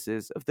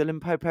hippopotamuses of the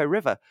Limpopo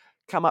River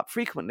come up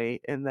frequently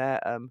in their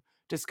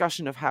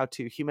discussion of how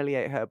to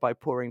humiliate her by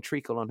pouring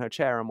treacle on her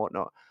chair and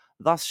whatnot,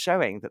 thus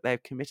showing that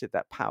they've committed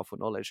that powerful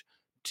knowledge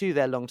to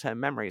their long-term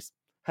memories.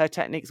 Her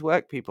techniques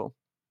work, people.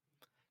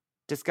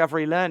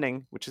 Discovery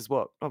learning, which is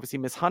what obviously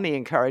Miss Honey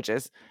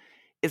encourages,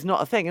 is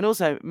not a thing. And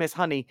also Miss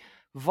Honey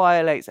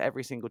violates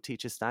every single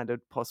teacher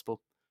standard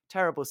possible.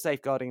 Terrible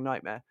safeguarding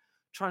nightmare.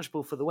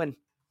 Trunchbull for the win.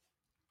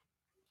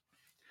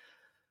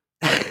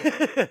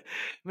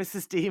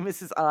 Mrs. D,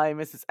 Mrs. I,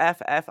 Mrs. F,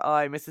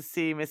 FI, Mrs.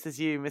 C, Mrs.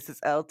 U, Mrs.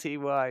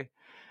 LTY.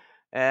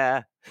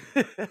 Yeah.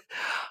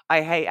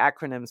 I hate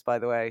acronyms, by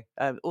the way.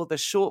 All the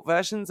short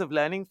versions of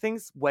learning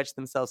things wedge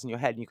themselves in your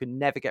head and you can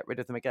never get rid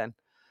of them again.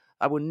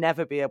 I will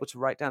never be able to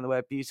write down the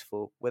word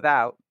beautiful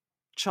without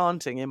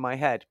chanting in my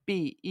head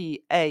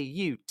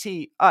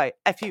BEAUTIFUL.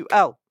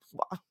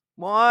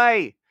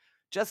 Why?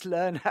 Just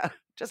learn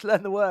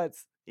the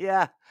words.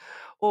 Yeah.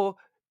 Or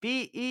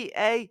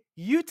BEA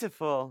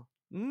beautiful.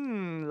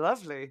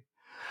 Lovely.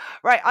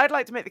 Right, I'd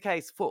like to make the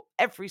case for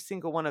every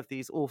single one of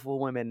these awful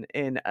women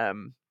in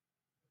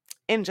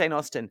Jane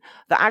Austen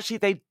that actually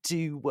they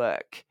do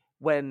work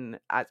when,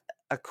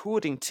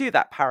 according to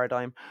that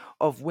paradigm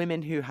of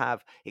women who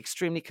have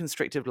extremely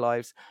constricted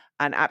lives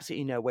and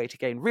absolutely no way to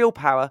gain real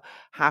power,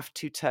 have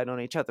to turn on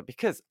each other.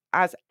 Because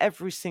as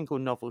every single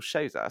novel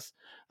shows us,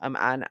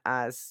 and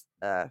as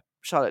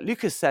Charlotte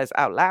Lucas says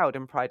out loud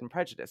in Pride and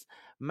Prejudice,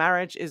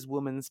 marriage is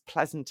woman's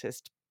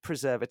pleasantest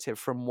preservative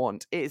from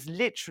want. It is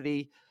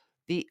literally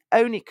the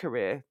only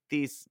career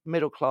these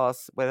middle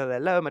class, whether they're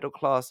lower middle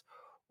class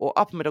or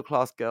upper middle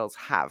class girls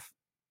have.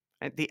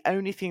 And the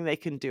only thing they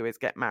can do is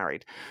get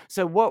married.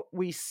 So what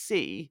we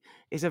see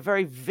is a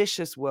very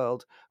vicious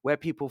world where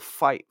people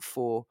fight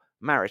for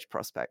marriage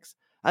prospects.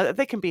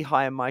 They can be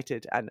high and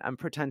mighted and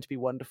pretend to be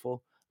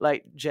wonderful,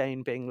 like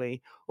Jane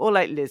Bingley or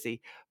like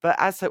Lizzie. But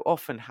as so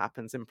often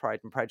happens in Pride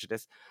and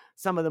Prejudice,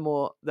 some of the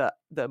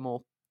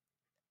more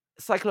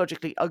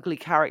psychologically ugly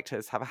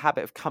characters have a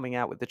habit of coming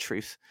out with the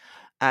truth.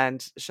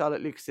 And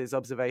Charlotte Lucas's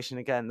observation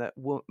again that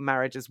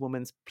marriage as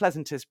woman's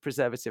pleasantest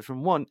preservative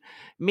from want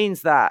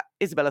means that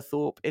Isabella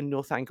Thorpe in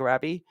Northanger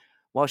Abbey,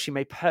 while she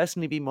may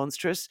personally be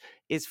monstrous,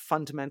 is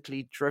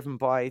fundamentally driven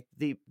by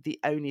the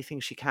only thing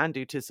she can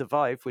do to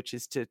survive, which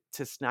is to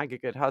snag a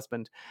good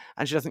husband.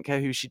 And she doesn't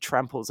care who she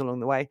tramples along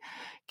the way.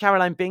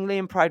 Caroline Bingley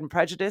in Pride and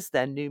Prejudice,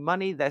 they're new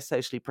money, they're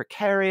socially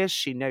precarious,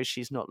 she knows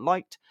she's not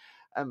liked.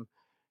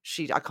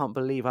 I can't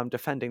believe I'm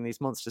defending these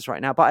monsters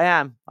right now, but I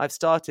am. I've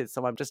started,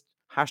 so I'm just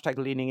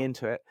 #leaning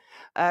into it.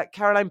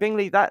 Caroline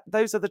Bingley,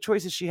 those are the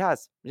choices she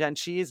has. And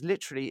she is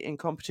literally in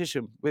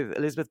competition with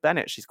Elizabeth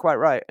Bennet. She's quite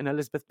right, and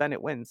Elizabeth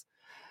Bennet wins.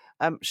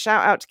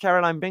 Shout out to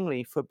Caroline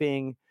Bingley for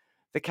being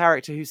the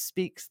character who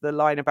speaks the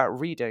line about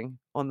reading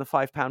on the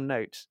 £5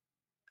 note,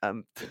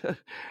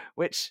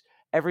 which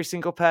every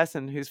single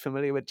person who's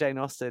familiar with Jane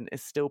Austen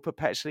is still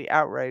perpetually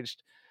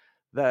outraged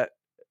that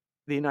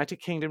the United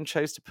Kingdom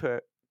chose to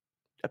put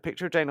a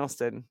picture of Jane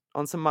Austen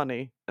on some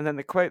money, and then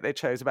the quote they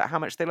chose about how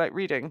much they like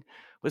reading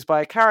was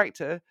by a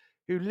character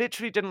who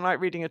literally didn't like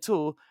reading at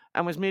all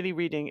and was merely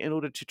reading in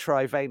order to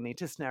try vainly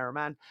to snare a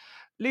man.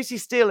 Lucy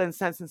Steele in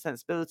Sense and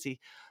Sensibility,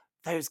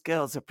 those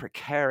girls are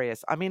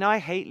precarious. I mean, I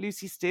hate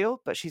Lucy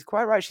Steele, but she's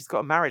quite right. She's got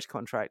a marriage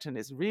contract, and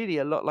it's really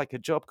a lot like a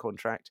job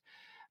contract,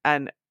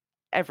 and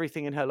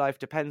everything in her life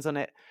depends on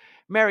it.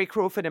 Mary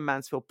Crawford in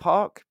Mansfield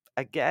Park,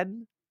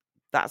 again,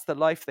 that's the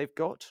life they've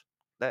got.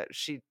 That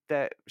she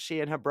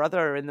and her brother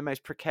are in the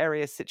most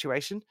precarious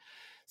situation.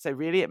 So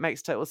really, it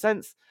makes total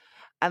sense.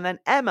 And then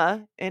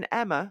Emma in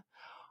Emma,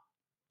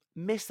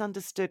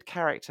 misunderstood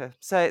character.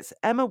 So it's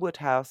Emma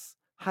Woodhouse,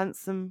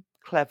 handsome,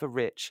 clever,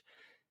 rich,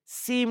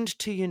 seemed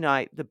to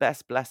unite the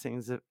best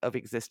blessings of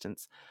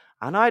existence.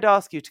 And I'd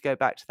ask you to go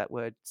back to that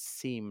word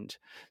seemed.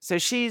 So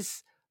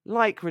she's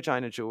like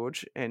Regina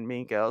George in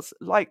Mean Girls,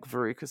 like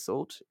Veruca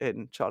Salt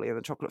in Charlie and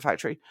the Chocolate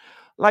Factory,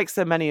 like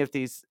so many of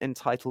these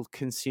entitled,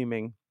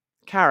 consuming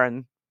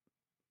Karen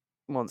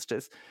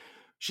monsters.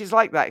 She's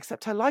like that,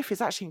 except her life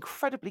is actually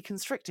incredibly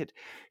constricted.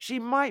 She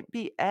might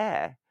be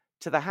heir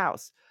to the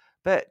house,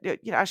 but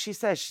as she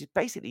says, she's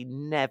basically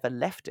never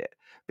left it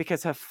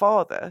because her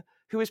father,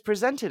 who is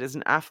presented as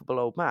an affable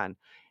old man,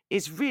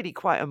 is really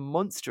quite a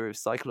monster of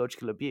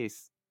psychological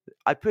abuse.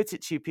 I put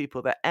it to you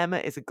people that Emma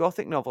is a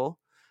gothic novel,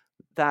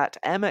 that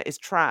Emma is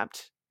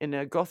trapped in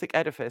a gothic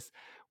edifice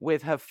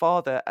with her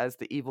father as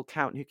the evil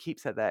count who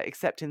keeps her there,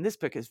 except in this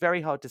book it's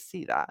very hard to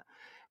see that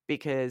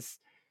because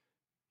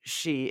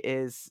she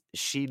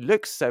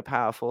looks so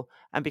powerful,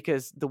 and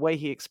because the way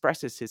he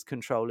expresses his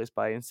control is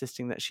by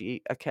insisting that she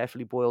eat a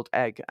carefully boiled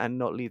egg and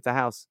not leave the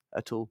house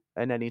at all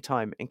at any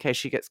time in case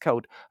she gets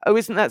cold. Oh,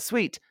 isn't that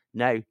sweet?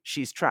 No,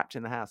 she's trapped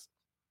in the house.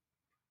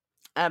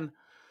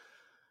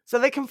 So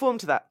they conform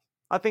to that.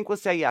 I think we'll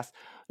say yes.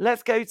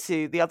 Let's go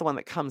to the other one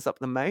that comes up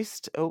the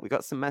most. Oh, we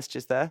got some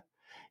messages there.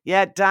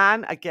 Yeah,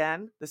 Dan,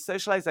 again, the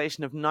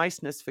socialization of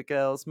niceness for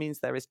girls means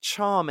there is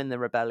charm in the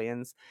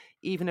rebellions,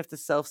 even if the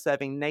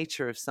self-serving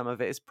nature of some of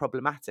it is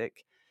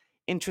problematic.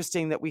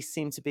 Interesting that we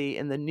seem to be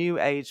in the new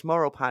age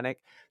moral panic,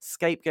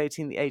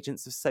 scapegoating the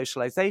agents of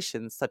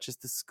socialization, such as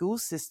the school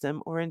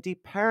system or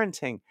indeed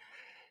parenting.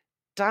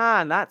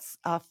 Dan, that's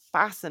a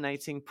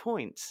fascinating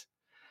point.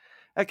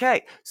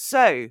 Okay,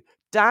 so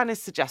Dan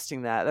is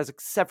suggesting there's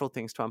several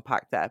things to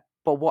unpack there.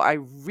 But what I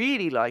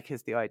really like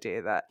is the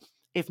idea that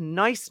if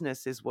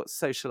niceness is what's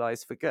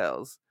socialized for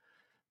girls,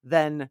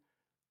 then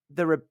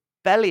the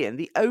rebellion,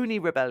 the only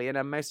rebellion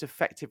and most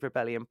effective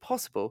rebellion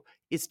possible,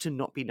 is to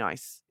not be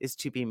nice, is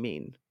to be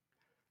mean.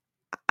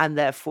 And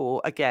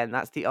therefore, again,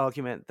 that's the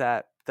argument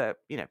that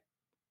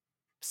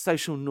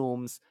social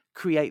norms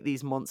create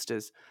these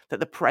monsters, that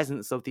the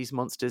presence of these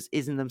monsters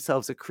is in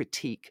themselves a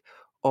critique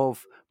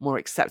of more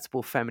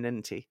acceptable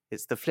femininity.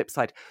 It's the flip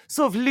side.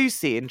 Sort of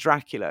Lucy in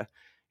Dracula.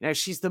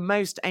 She's the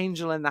most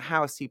angel in the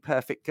house, you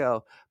perfect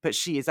girl, but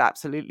she is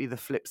absolutely the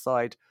flip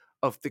side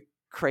of the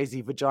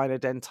crazy vagina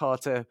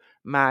dentata,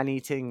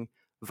 man-eating,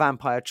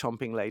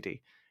 vampire-chomping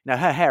lady. Now,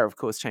 her hair, of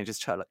course,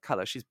 changes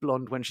color. She's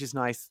blonde when she's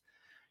nice.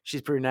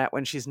 She's brunette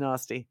when she's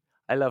nasty.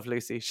 I love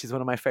Lucy. She's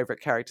one of my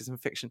favorite characters in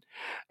fiction.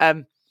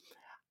 But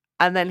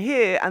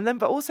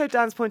also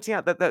Dan's pointing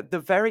out that the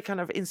very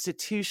kind of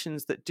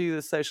institutions that do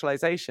the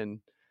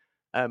socialization,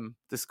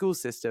 the school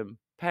system,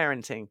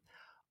 parenting,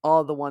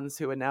 are the ones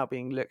who are now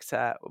being looked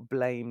at,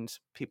 blamed,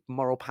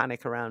 moral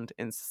panic around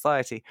in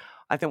society.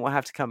 I think we'll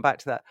have to come back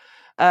to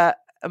that.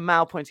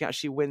 Mal pointing out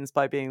she wins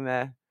by being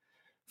their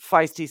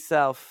feisty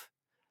self.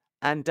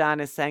 And Dan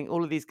is saying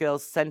all of these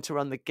girls center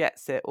on the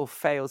gets it or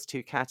fails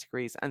to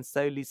categories, and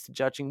so leads to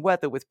judging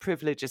whether, with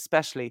privilege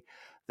especially,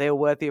 they are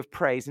worthy of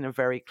praise in a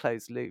very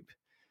closed loop.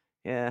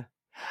 Yeah.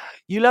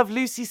 You love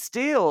Lucy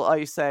Steele, are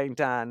you saying,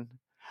 Dan?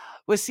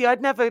 Well, see,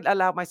 I'd never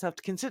allowed myself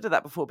to consider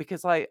that before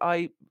because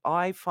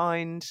I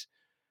find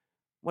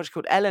what's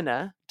called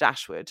Eleanor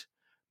Dashwood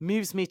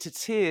moves me to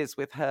tears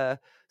with her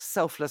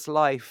selfless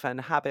life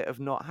and habit of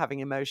not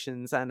having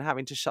emotions and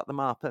having to shut them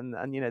up. And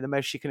the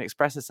most she can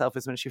express herself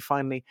is when she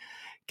finally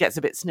gets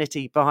a bit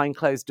snitty behind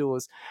closed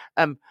doors.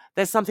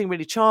 There's something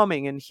really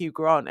charming and Hugh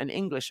Grant and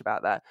English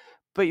about that.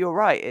 But you're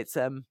right. It's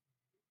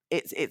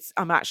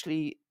I'm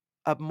actually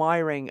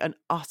admiring an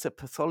utter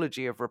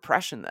pathology of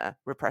repression there.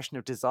 Repression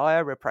of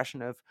desire,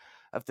 repression of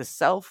the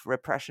self,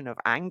 repression of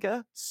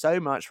anger, so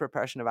much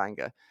repression of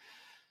anger.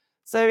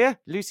 So yeah,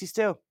 Lucy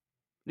Steele.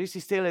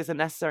 Lucy Steele is a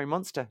necessary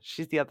monster.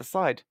 She's the other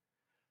side.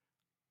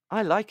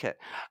 I like it.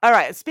 All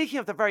right. Speaking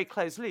of the very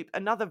closed loop,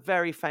 another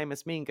very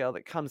famous mean girl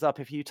that comes up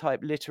if you type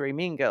literary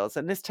mean girls.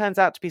 And this turns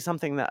out to be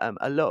something that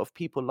a lot of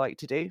people like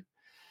to do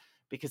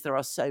because there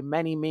are so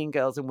many mean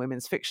girls in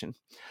women's fiction.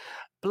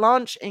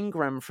 Blanche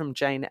Ingram from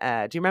Jane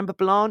Eyre. Do you remember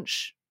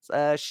Blanche?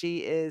 She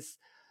is,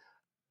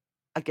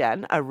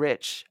 again, a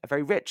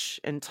very rich,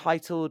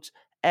 entitled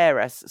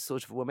heiress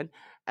sort of woman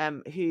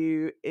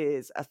who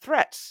is a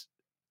threat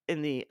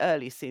in the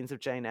early scenes of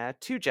Jane Eyre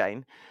to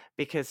Jane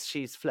because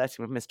she's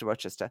flirting with Mr.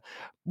 Rochester.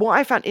 What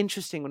I found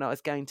interesting when I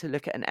was going to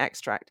look at an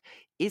extract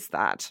is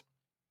that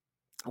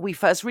we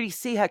first really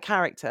see her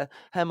character,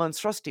 her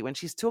monstrosity, when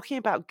she's talking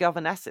about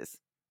governesses,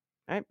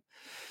 right?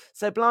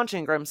 So Blanche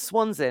Ingram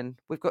swans in.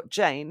 We've got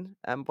Jane,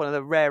 one of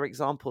the rare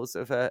examples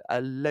of a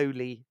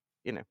lowly,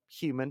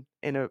 human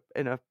in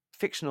a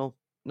fictional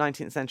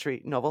 19th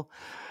century novel.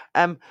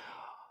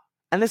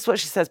 And this is what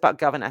she says about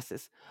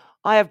governesses.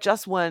 I have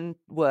just one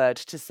word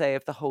to say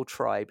of the whole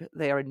tribe.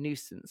 They are a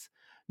nuisance.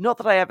 Not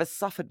that I ever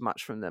suffered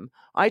much from them.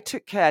 I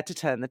took care to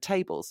turn the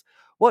tables.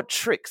 What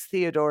tricks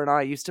Theodore and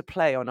I used to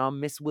play on our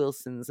Miss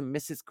Wilsons and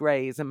Mrs.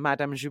 Greys and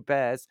Madame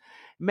Jouberts.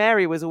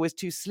 Mary was always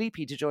too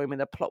sleepy to join in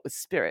the plot with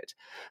spirit.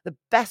 The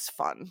best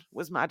fun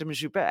was Madame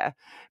Joubert.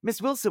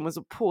 Miss Wilson was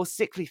a poor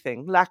sickly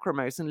thing,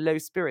 lachrymose and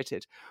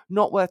low-spirited,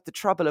 not worth the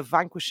trouble of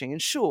vanquishing, in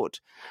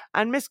short.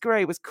 And Miss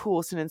Grey was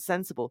coarse and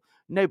insensible.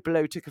 No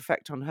blow took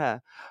effect on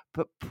her.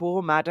 But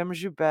poor Madame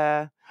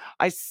Joubert,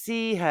 I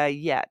see her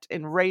yet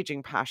in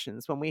raging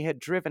passions when we had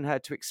driven her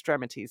to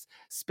extremities,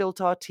 spilt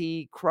our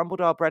tea,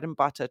 crumbled our bread and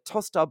butter,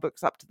 tossed our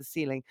books up to the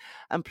ceiling,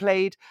 and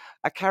played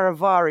a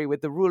Charivari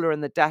with the ruler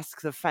and the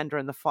desk, the fender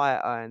and the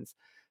fire irons.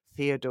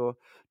 Theodore,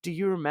 do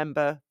you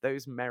remember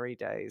those merry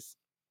days?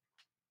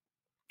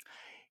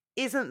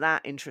 Isn't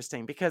that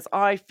interesting? Because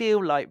I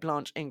feel like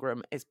Blanche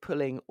Ingram is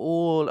pulling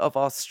all of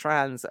our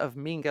strands of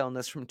Mean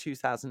Girlness from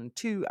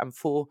 2002 and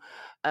 4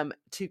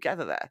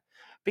 together there.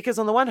 Because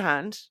on the one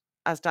hand,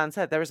 as Dan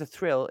said, there is a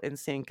thrill in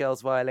seeing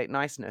girls violate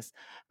niceness.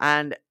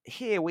 And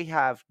here we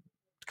have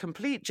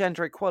complete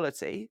gender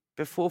equality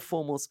before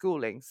formal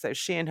schooling. So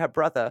she and her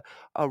brother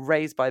are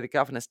raised by the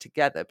governess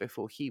together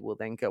before he will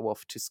then go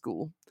off to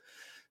school.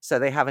 So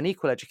they have an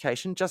equal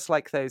education, just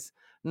like those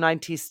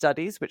 90s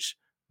studies, which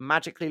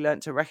magically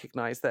learnt to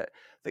recognize that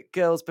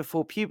girls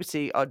before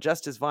puberty are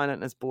just as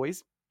violent as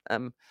boys,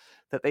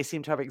 that they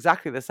seem to have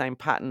exactly the same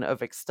pattern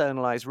of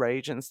externalized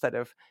rage instead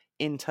of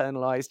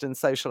internalized and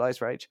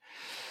socialized rage.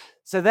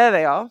 So there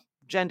they are,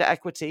 gender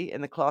equity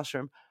in the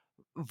classroom,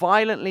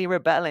 violently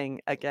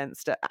rebelling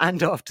against,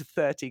 and after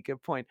 30,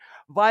 good point,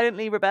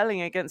 violently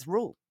rebelling against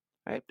rule.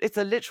 Right? It's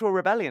a literal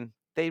rebellion.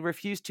 They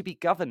refuse to be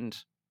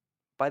governed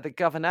by the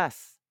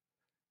governess.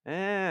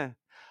 Yeah.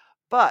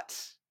 But,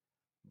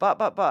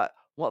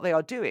 what they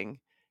are doing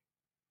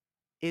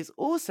is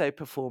also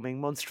performing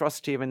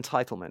monstrosity of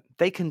entitlement.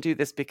 They can do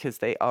this because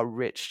they are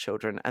rich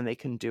children and they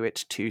can do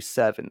it to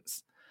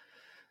servants.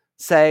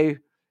 So,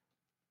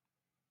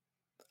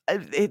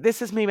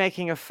 this is me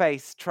making a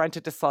face, trying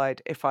to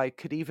decide if I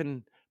could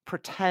even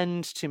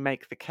pretend to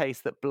make the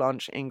case that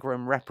Blanche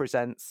Ingram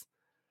represents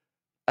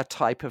a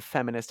type of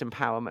feminist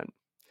empowerment.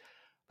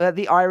 But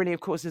the irony,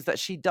 of course, is that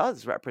she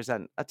does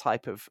represent a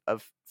type of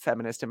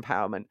feminist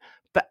empowerment,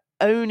 but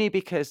only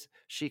because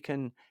she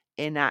can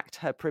enact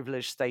her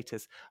privileged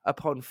status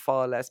upon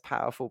far less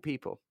powerful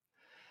people.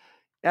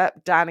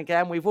 Yep, Dan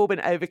again. We've all been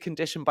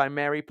overconditioned by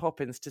Mary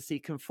Poppins to see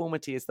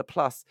conformity as the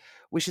plus.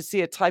 We should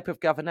see a type of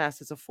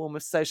governess as a form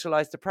of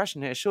socialized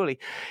oppression here, surely.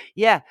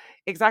 Yeah,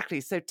 exactly.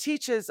 So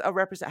teachers are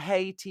represent.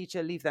 Hey,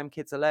 teacher, leave them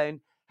kids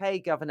alone. Hey,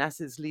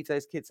 governesses, leave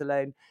those kids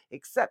alone.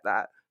 Except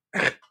that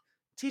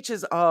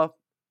teachers are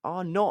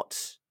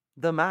not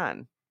the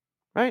man,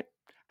 right?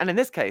 And in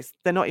this case,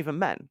 they're not even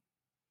men.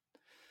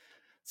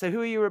 So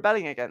who are you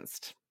rebelling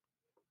against?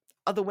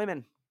 Other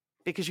women,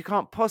 because you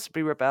can't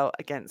possibly rebel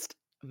against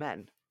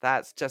men.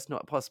 That's just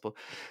not possible.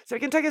 So we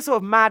can take a sort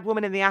of mad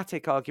woman in the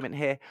attic argument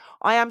here.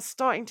 I am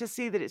starting to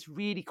see that it's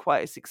really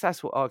quite a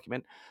successful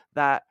argument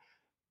that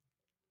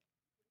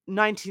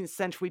 19th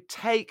century,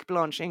 take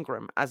Blanche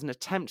Ingram as an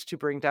attempt to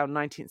bring down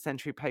 19th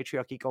century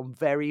patriarchy gone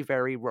very,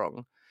 very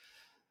wrong.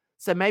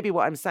 So maybe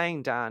what I'm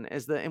saying, Dan,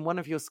 is that in one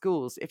of your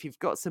schools, if you've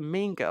got some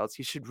mean girls,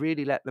 you should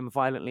really let them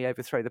violently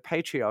overthrow the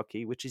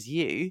patriarchy, which is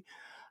you,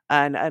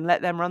 and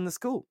let them run the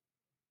school.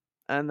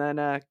 And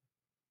then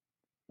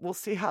we'll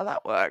see how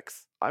that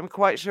works. I'm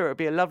quite sure it'll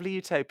be a lovely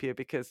utopia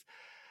because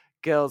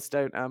girls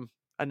don't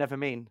are never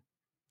mean,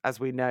 as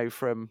we know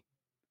from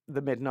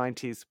the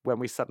mid-90s when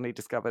we suddenly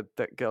discovered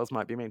that girls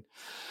might be mean.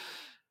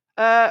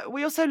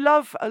 We also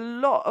love a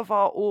lot of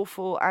our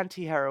awful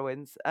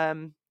anti-heroines.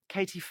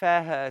 Katie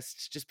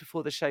Fairhurst, just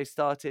before the show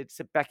started,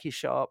 said Becky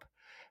Sharp.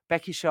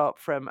 Becky Sharp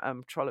from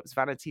Trollope's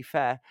Vanity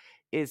Fair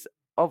is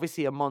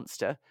obviously a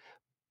monster,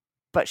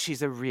 but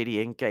she's a really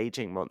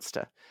engaging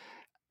monster.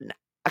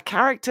 A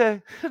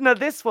character, no,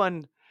 this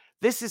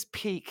is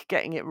peak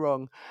getting it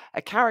wrong.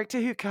 A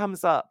character who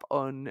comes up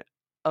on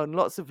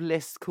lots of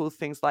lists called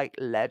things like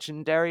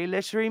legendary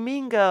literary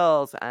mean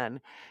girls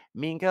and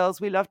mean girls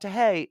we love to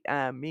hate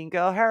and mean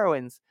girl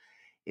heroines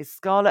is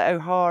Scarlett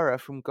O'Hara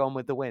from Gone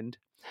with the Wind.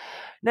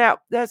 Now,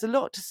 there's a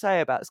lot to say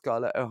about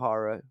Scarlett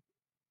O'Hara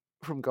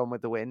from Gone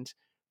with the Wind,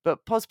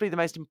 but possibly the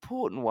most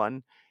important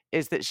one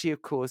is that she,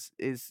 of course,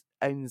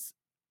 owns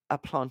a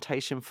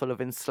plantation full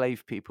of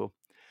enslaved people.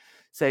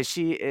 So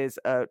she is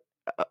a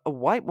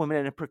white woman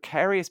in a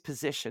precarious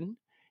position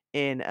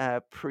in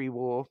a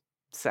pre-war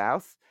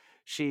South.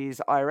 She's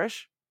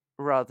Irish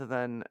rather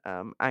than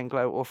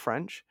Anglo or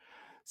French.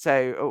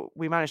 So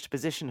we managed to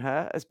position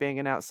her as being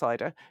an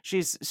outsider.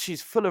 She's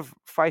full of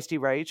feisty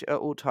rage at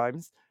all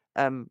times.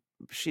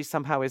 She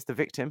somehow is the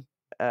victim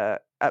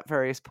at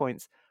various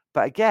points.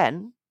 But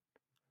again,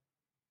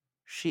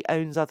 she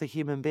owns other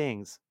human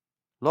beings,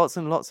 lots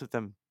and lots of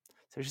them.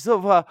 So she's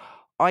sort of a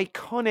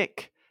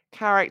iconic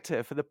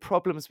character for the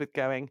problems with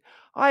going,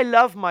 I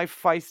love my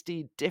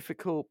feisty,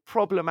 difficult,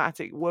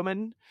 problematic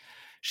woman.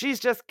 She's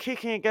just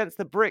kicking against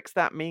the bricks,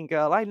 that mean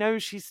girl. I know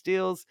she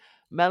steals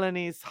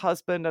Melanie's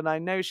husband, and I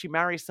know she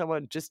marries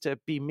someone just to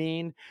be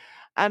mean.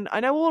 And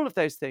I know all of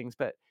those things,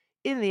 but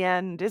in the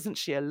end, isn't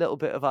she a little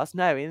bit of us?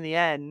 No, in the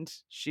end,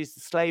 she's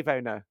the slave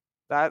owner.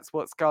 That's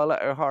what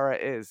Scarlett O'Hara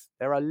is.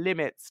 There are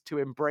limits to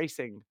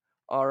embracing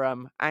our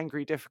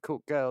angry,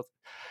 difficult girls.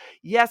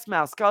 Yes,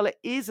 Mal, Scarlett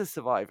is a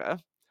survivor,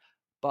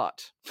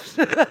 but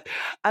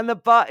and the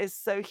but is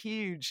so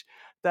huge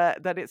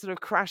that it sort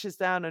of crashes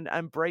down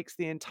and breaks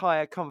the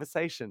entire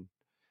conversation,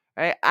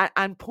 right?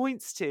 And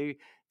points to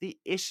the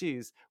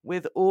issues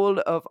with all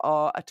of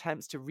our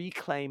attempts to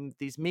reclaim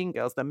these mean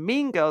girls. The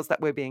mean girls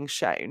that we're being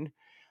shown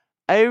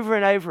over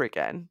and over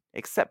again,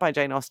 except by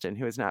Jane Austen,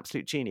 who is an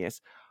absolute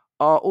genius,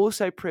 are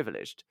also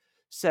privileged.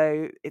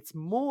 So it's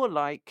more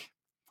like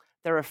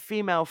they're a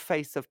female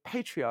face of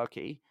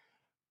patriarchy.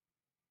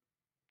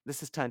 This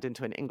has turned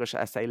into an English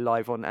essay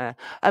live on air.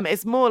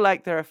 It's more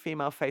like they're a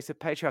female face of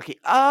patriarchy.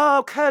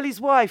 Oh, Curly's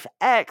wife.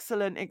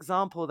 Excellent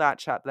example, that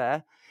chap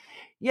there.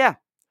 Yeah.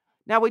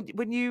 Now,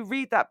 when you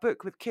read that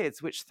book with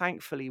kids, which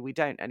thankfully we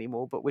don't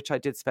anymore, but which I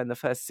did spend the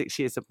first 6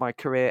 years of my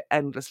career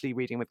endlessly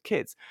reading with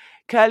kids,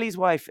 Curly's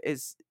wife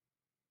is,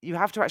 you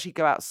have to actually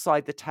go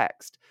outside the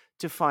text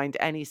to find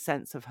any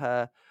sense of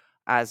her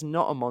as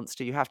not a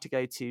monster. You have to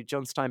go to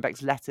John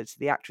Steinbeck's letter to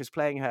the actress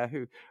playing her,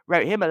 who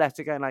wrote him a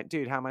letter going like,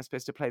 dude, how am I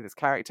supposed to play this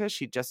character?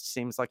 She just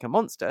seems like a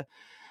monster.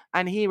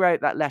 And he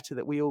wrote that letter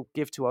that we all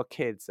give to our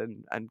kids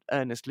and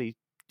earnestly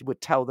would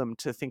tell them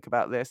to think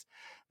about this,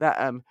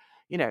 that,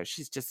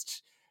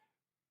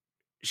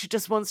 she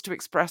just wants to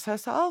express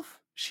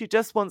herself. She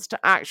just wants to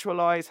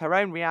actualize her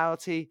own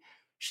reality.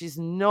 She's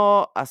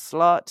not a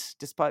slut,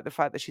 despite the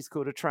fact that she's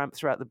called a tramp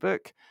throughout the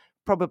book.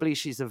 Probably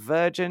she's a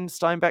virgin,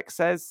 Steinbeck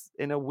says,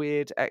 in a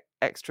weird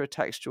extra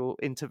textual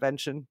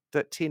intervention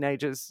that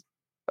teenagers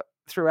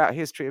throughout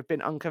history have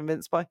been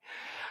unconvinced by.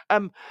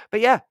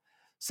 But yeah,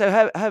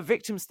 so her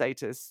victim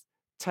status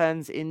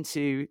turns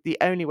into, the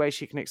only way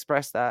she can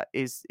express that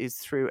is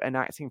through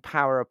enacting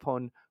power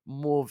upon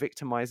more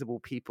victimizable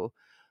people.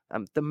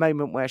 The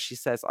moment where she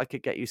says, I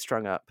could get you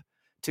strung up,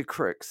 to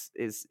crooks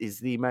is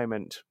the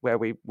moment where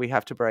we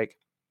have to break.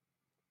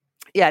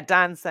 Yeah,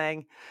 Dan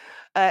saying,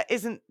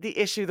 isn't the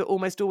issue that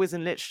almost always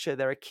in literature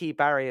there are key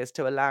barriers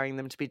to allowing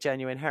them to be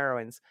genuine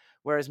heroines,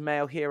 whereas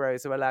male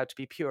heroes are allowed to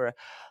be purer?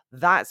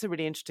 That's a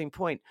really interesting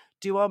point.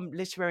 Do our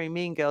literary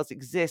mean girls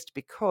exist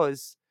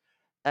because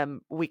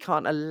we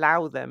can't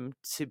allow them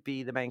to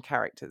be the main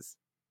characters?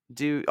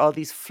 Are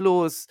these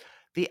flaws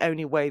the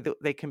only way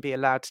that they can be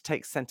allowed to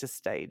take center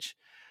stage?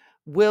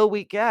 Will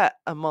we get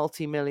a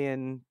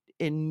multi-million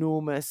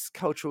enormous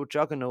cultural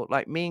juggernaut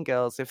like Mean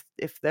Girls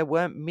if there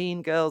weren't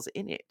mean girls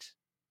in it?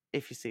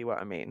 If you see what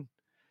I mean.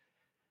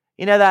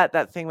 You know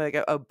that thing where they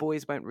go, oh,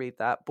 boys won't read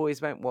that,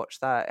 boys won't watch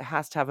that, it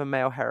has to have a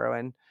male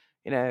heroine.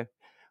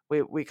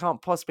 We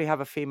can't possibly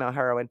have a female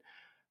heroine.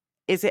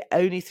 Is it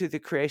only through the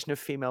creation of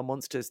female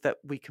monsters that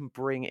we can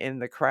bring in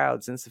the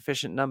crowds in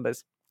sufficient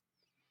numbers?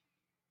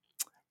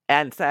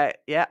 And so,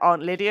 yeah,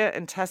 Aunt Lydia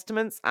and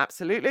Testaments,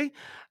 absolutely.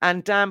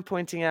 And Dan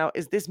pointing out,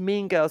 is this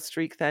mean girl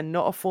streak then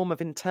not a form of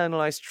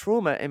internalized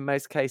trauma in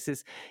most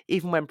cases,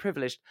 even when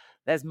privileged?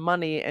 There's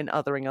money in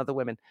othering other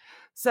women.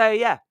 So,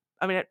 yeah,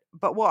 I mean,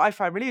 but what I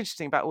find really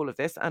interesting about all of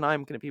this, and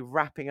I'm going to be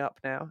wrapping up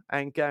now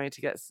and going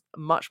to get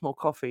much more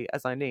coffee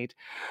as I need.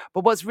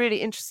 But what's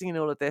really interesting in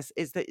all of this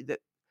is that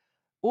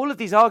all of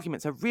these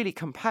arguments are really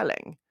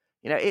compelling.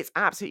 It's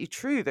absolutely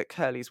true that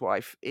Curly's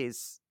wife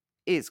is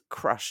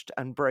crushed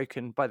and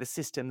broken by the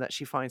system that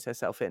she finds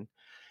herself in.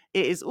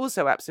 It is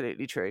also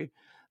absolutely true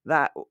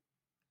that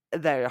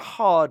there are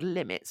hard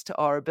limits to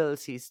our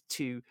abilities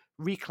to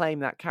reclaim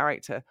that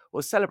character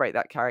or celebrate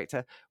that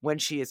character when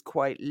she is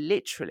quite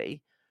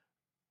literally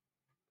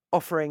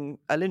offering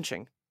a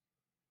lynching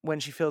when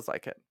she feels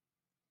like it.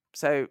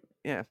 So,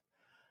 yeah,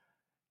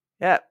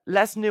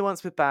 less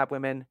nuance with bad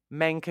women.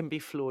 Men can be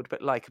flawed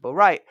but likable.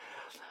 Right.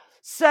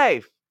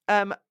 So,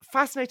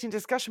 fascinating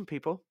discussion,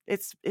 people.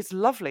 It's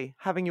lovely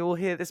having you all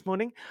here this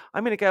morning.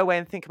 I'm going to go away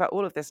and think about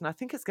all of this, and I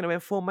think it's going to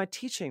inform my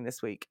teaching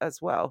this week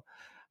as well.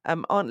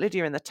 Aunt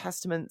Lydia in the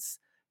Testaments,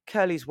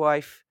 Curly's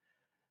wife,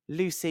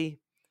 Lucy,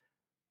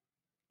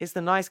 is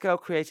the nice girl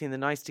creating the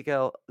nasty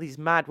girl. These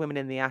mad women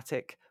in the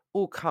attic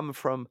all come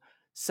from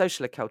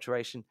social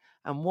acculturation.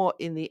 And what,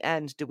 in the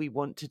end, do we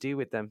want to do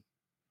with them?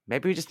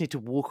 Maybe we just need to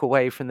walk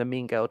away from the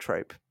mean girl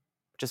trope.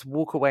 Just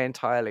walk away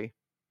entirely.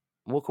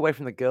 Walk away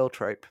from the girl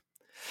trope.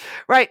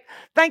 Right.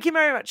 Thank you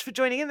very much for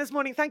joining in this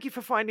morning. Thank you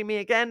for finding me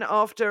again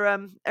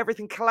after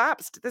everything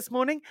collapsed this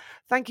morning.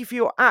 Thank you for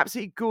your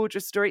absolutely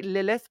gorgeous story,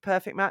 Lilith.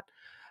 Perfect, Matt.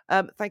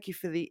 Thank you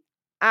for the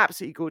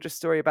absolutely gorgeous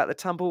story about the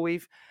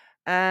tumbleweave.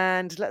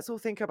 And let's all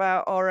think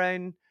about our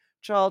own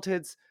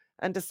childhoods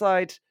and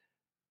decide,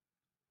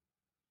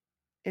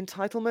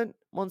 entitlement,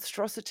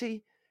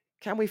 monstrosity.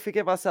 Can we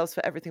forgive ourselves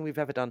for everything we've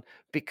ever done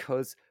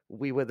because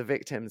we were the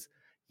victims?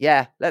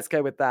 Yeah, let's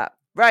go with that.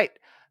 Right.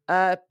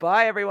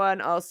 Bye,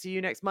 everyone. I'll see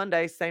you next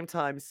Monday, same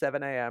time,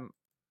 7 a.m.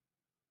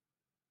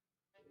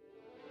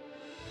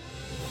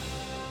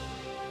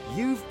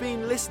 You've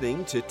been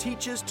listening to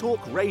Teachers Talk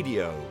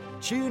Radio.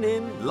 Tune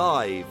in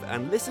live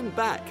and listen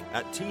back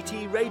at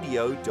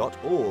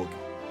ttradio.org.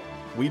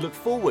 We look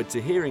forward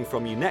to hearing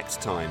from you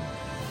next time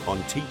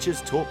on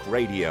Teachers Talk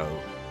Radio.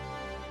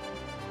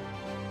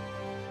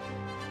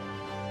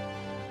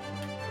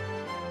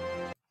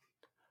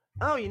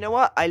 Oh, you know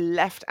what? I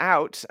left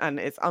out, and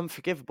it's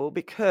unforgivable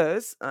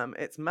because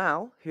it's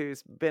Mal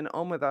who's been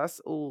on with us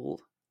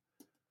all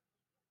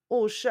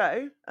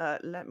show.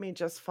 Let me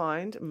just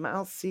find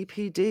Mal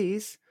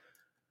CPD's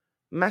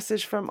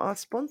message from our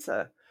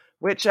sponsor,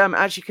 which,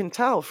 as you can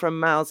tell from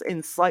Mal's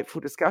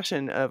insightful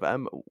discussion of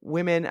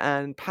women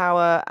and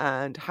power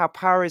and how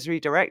power is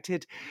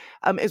redirected,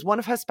 is one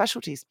of her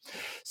specialties.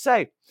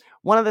 So,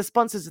 one of the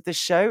sponsors of this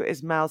show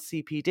is Mal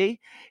CPD.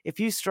 If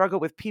you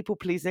struggle with people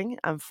pleasing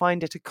and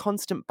find it a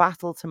constant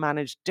battle to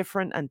manage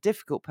different and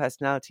difficult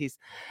personalities,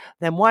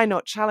 then why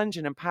not challenge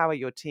and empower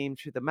your team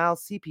through the Mal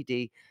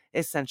CPD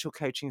Essential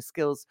Coaching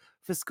Skills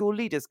for School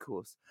Leaders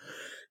course?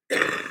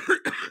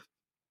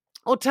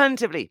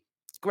 Alternatively,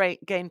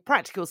 gain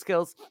practical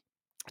skills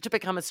to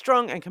become a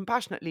strong and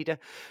compassionate leader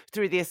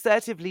through the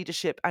Assertive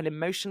Leadership and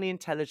Emotionally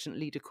Intelligent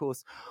Leader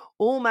course.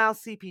 All MAL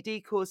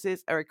CPD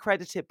courses are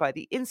accredited by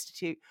the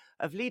Institute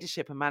of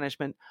Leadership and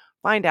Management.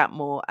 Find out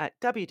more at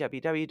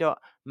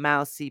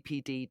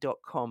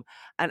www.malcpd.com.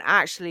 And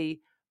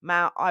actually,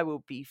 Mal, I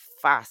will be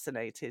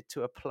fascinated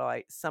to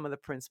apply some of the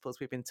principles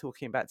we've been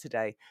talking about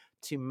today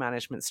to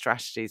management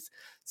strategies.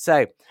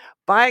 So,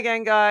 bye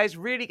again, guys.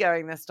 Really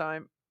going this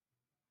time.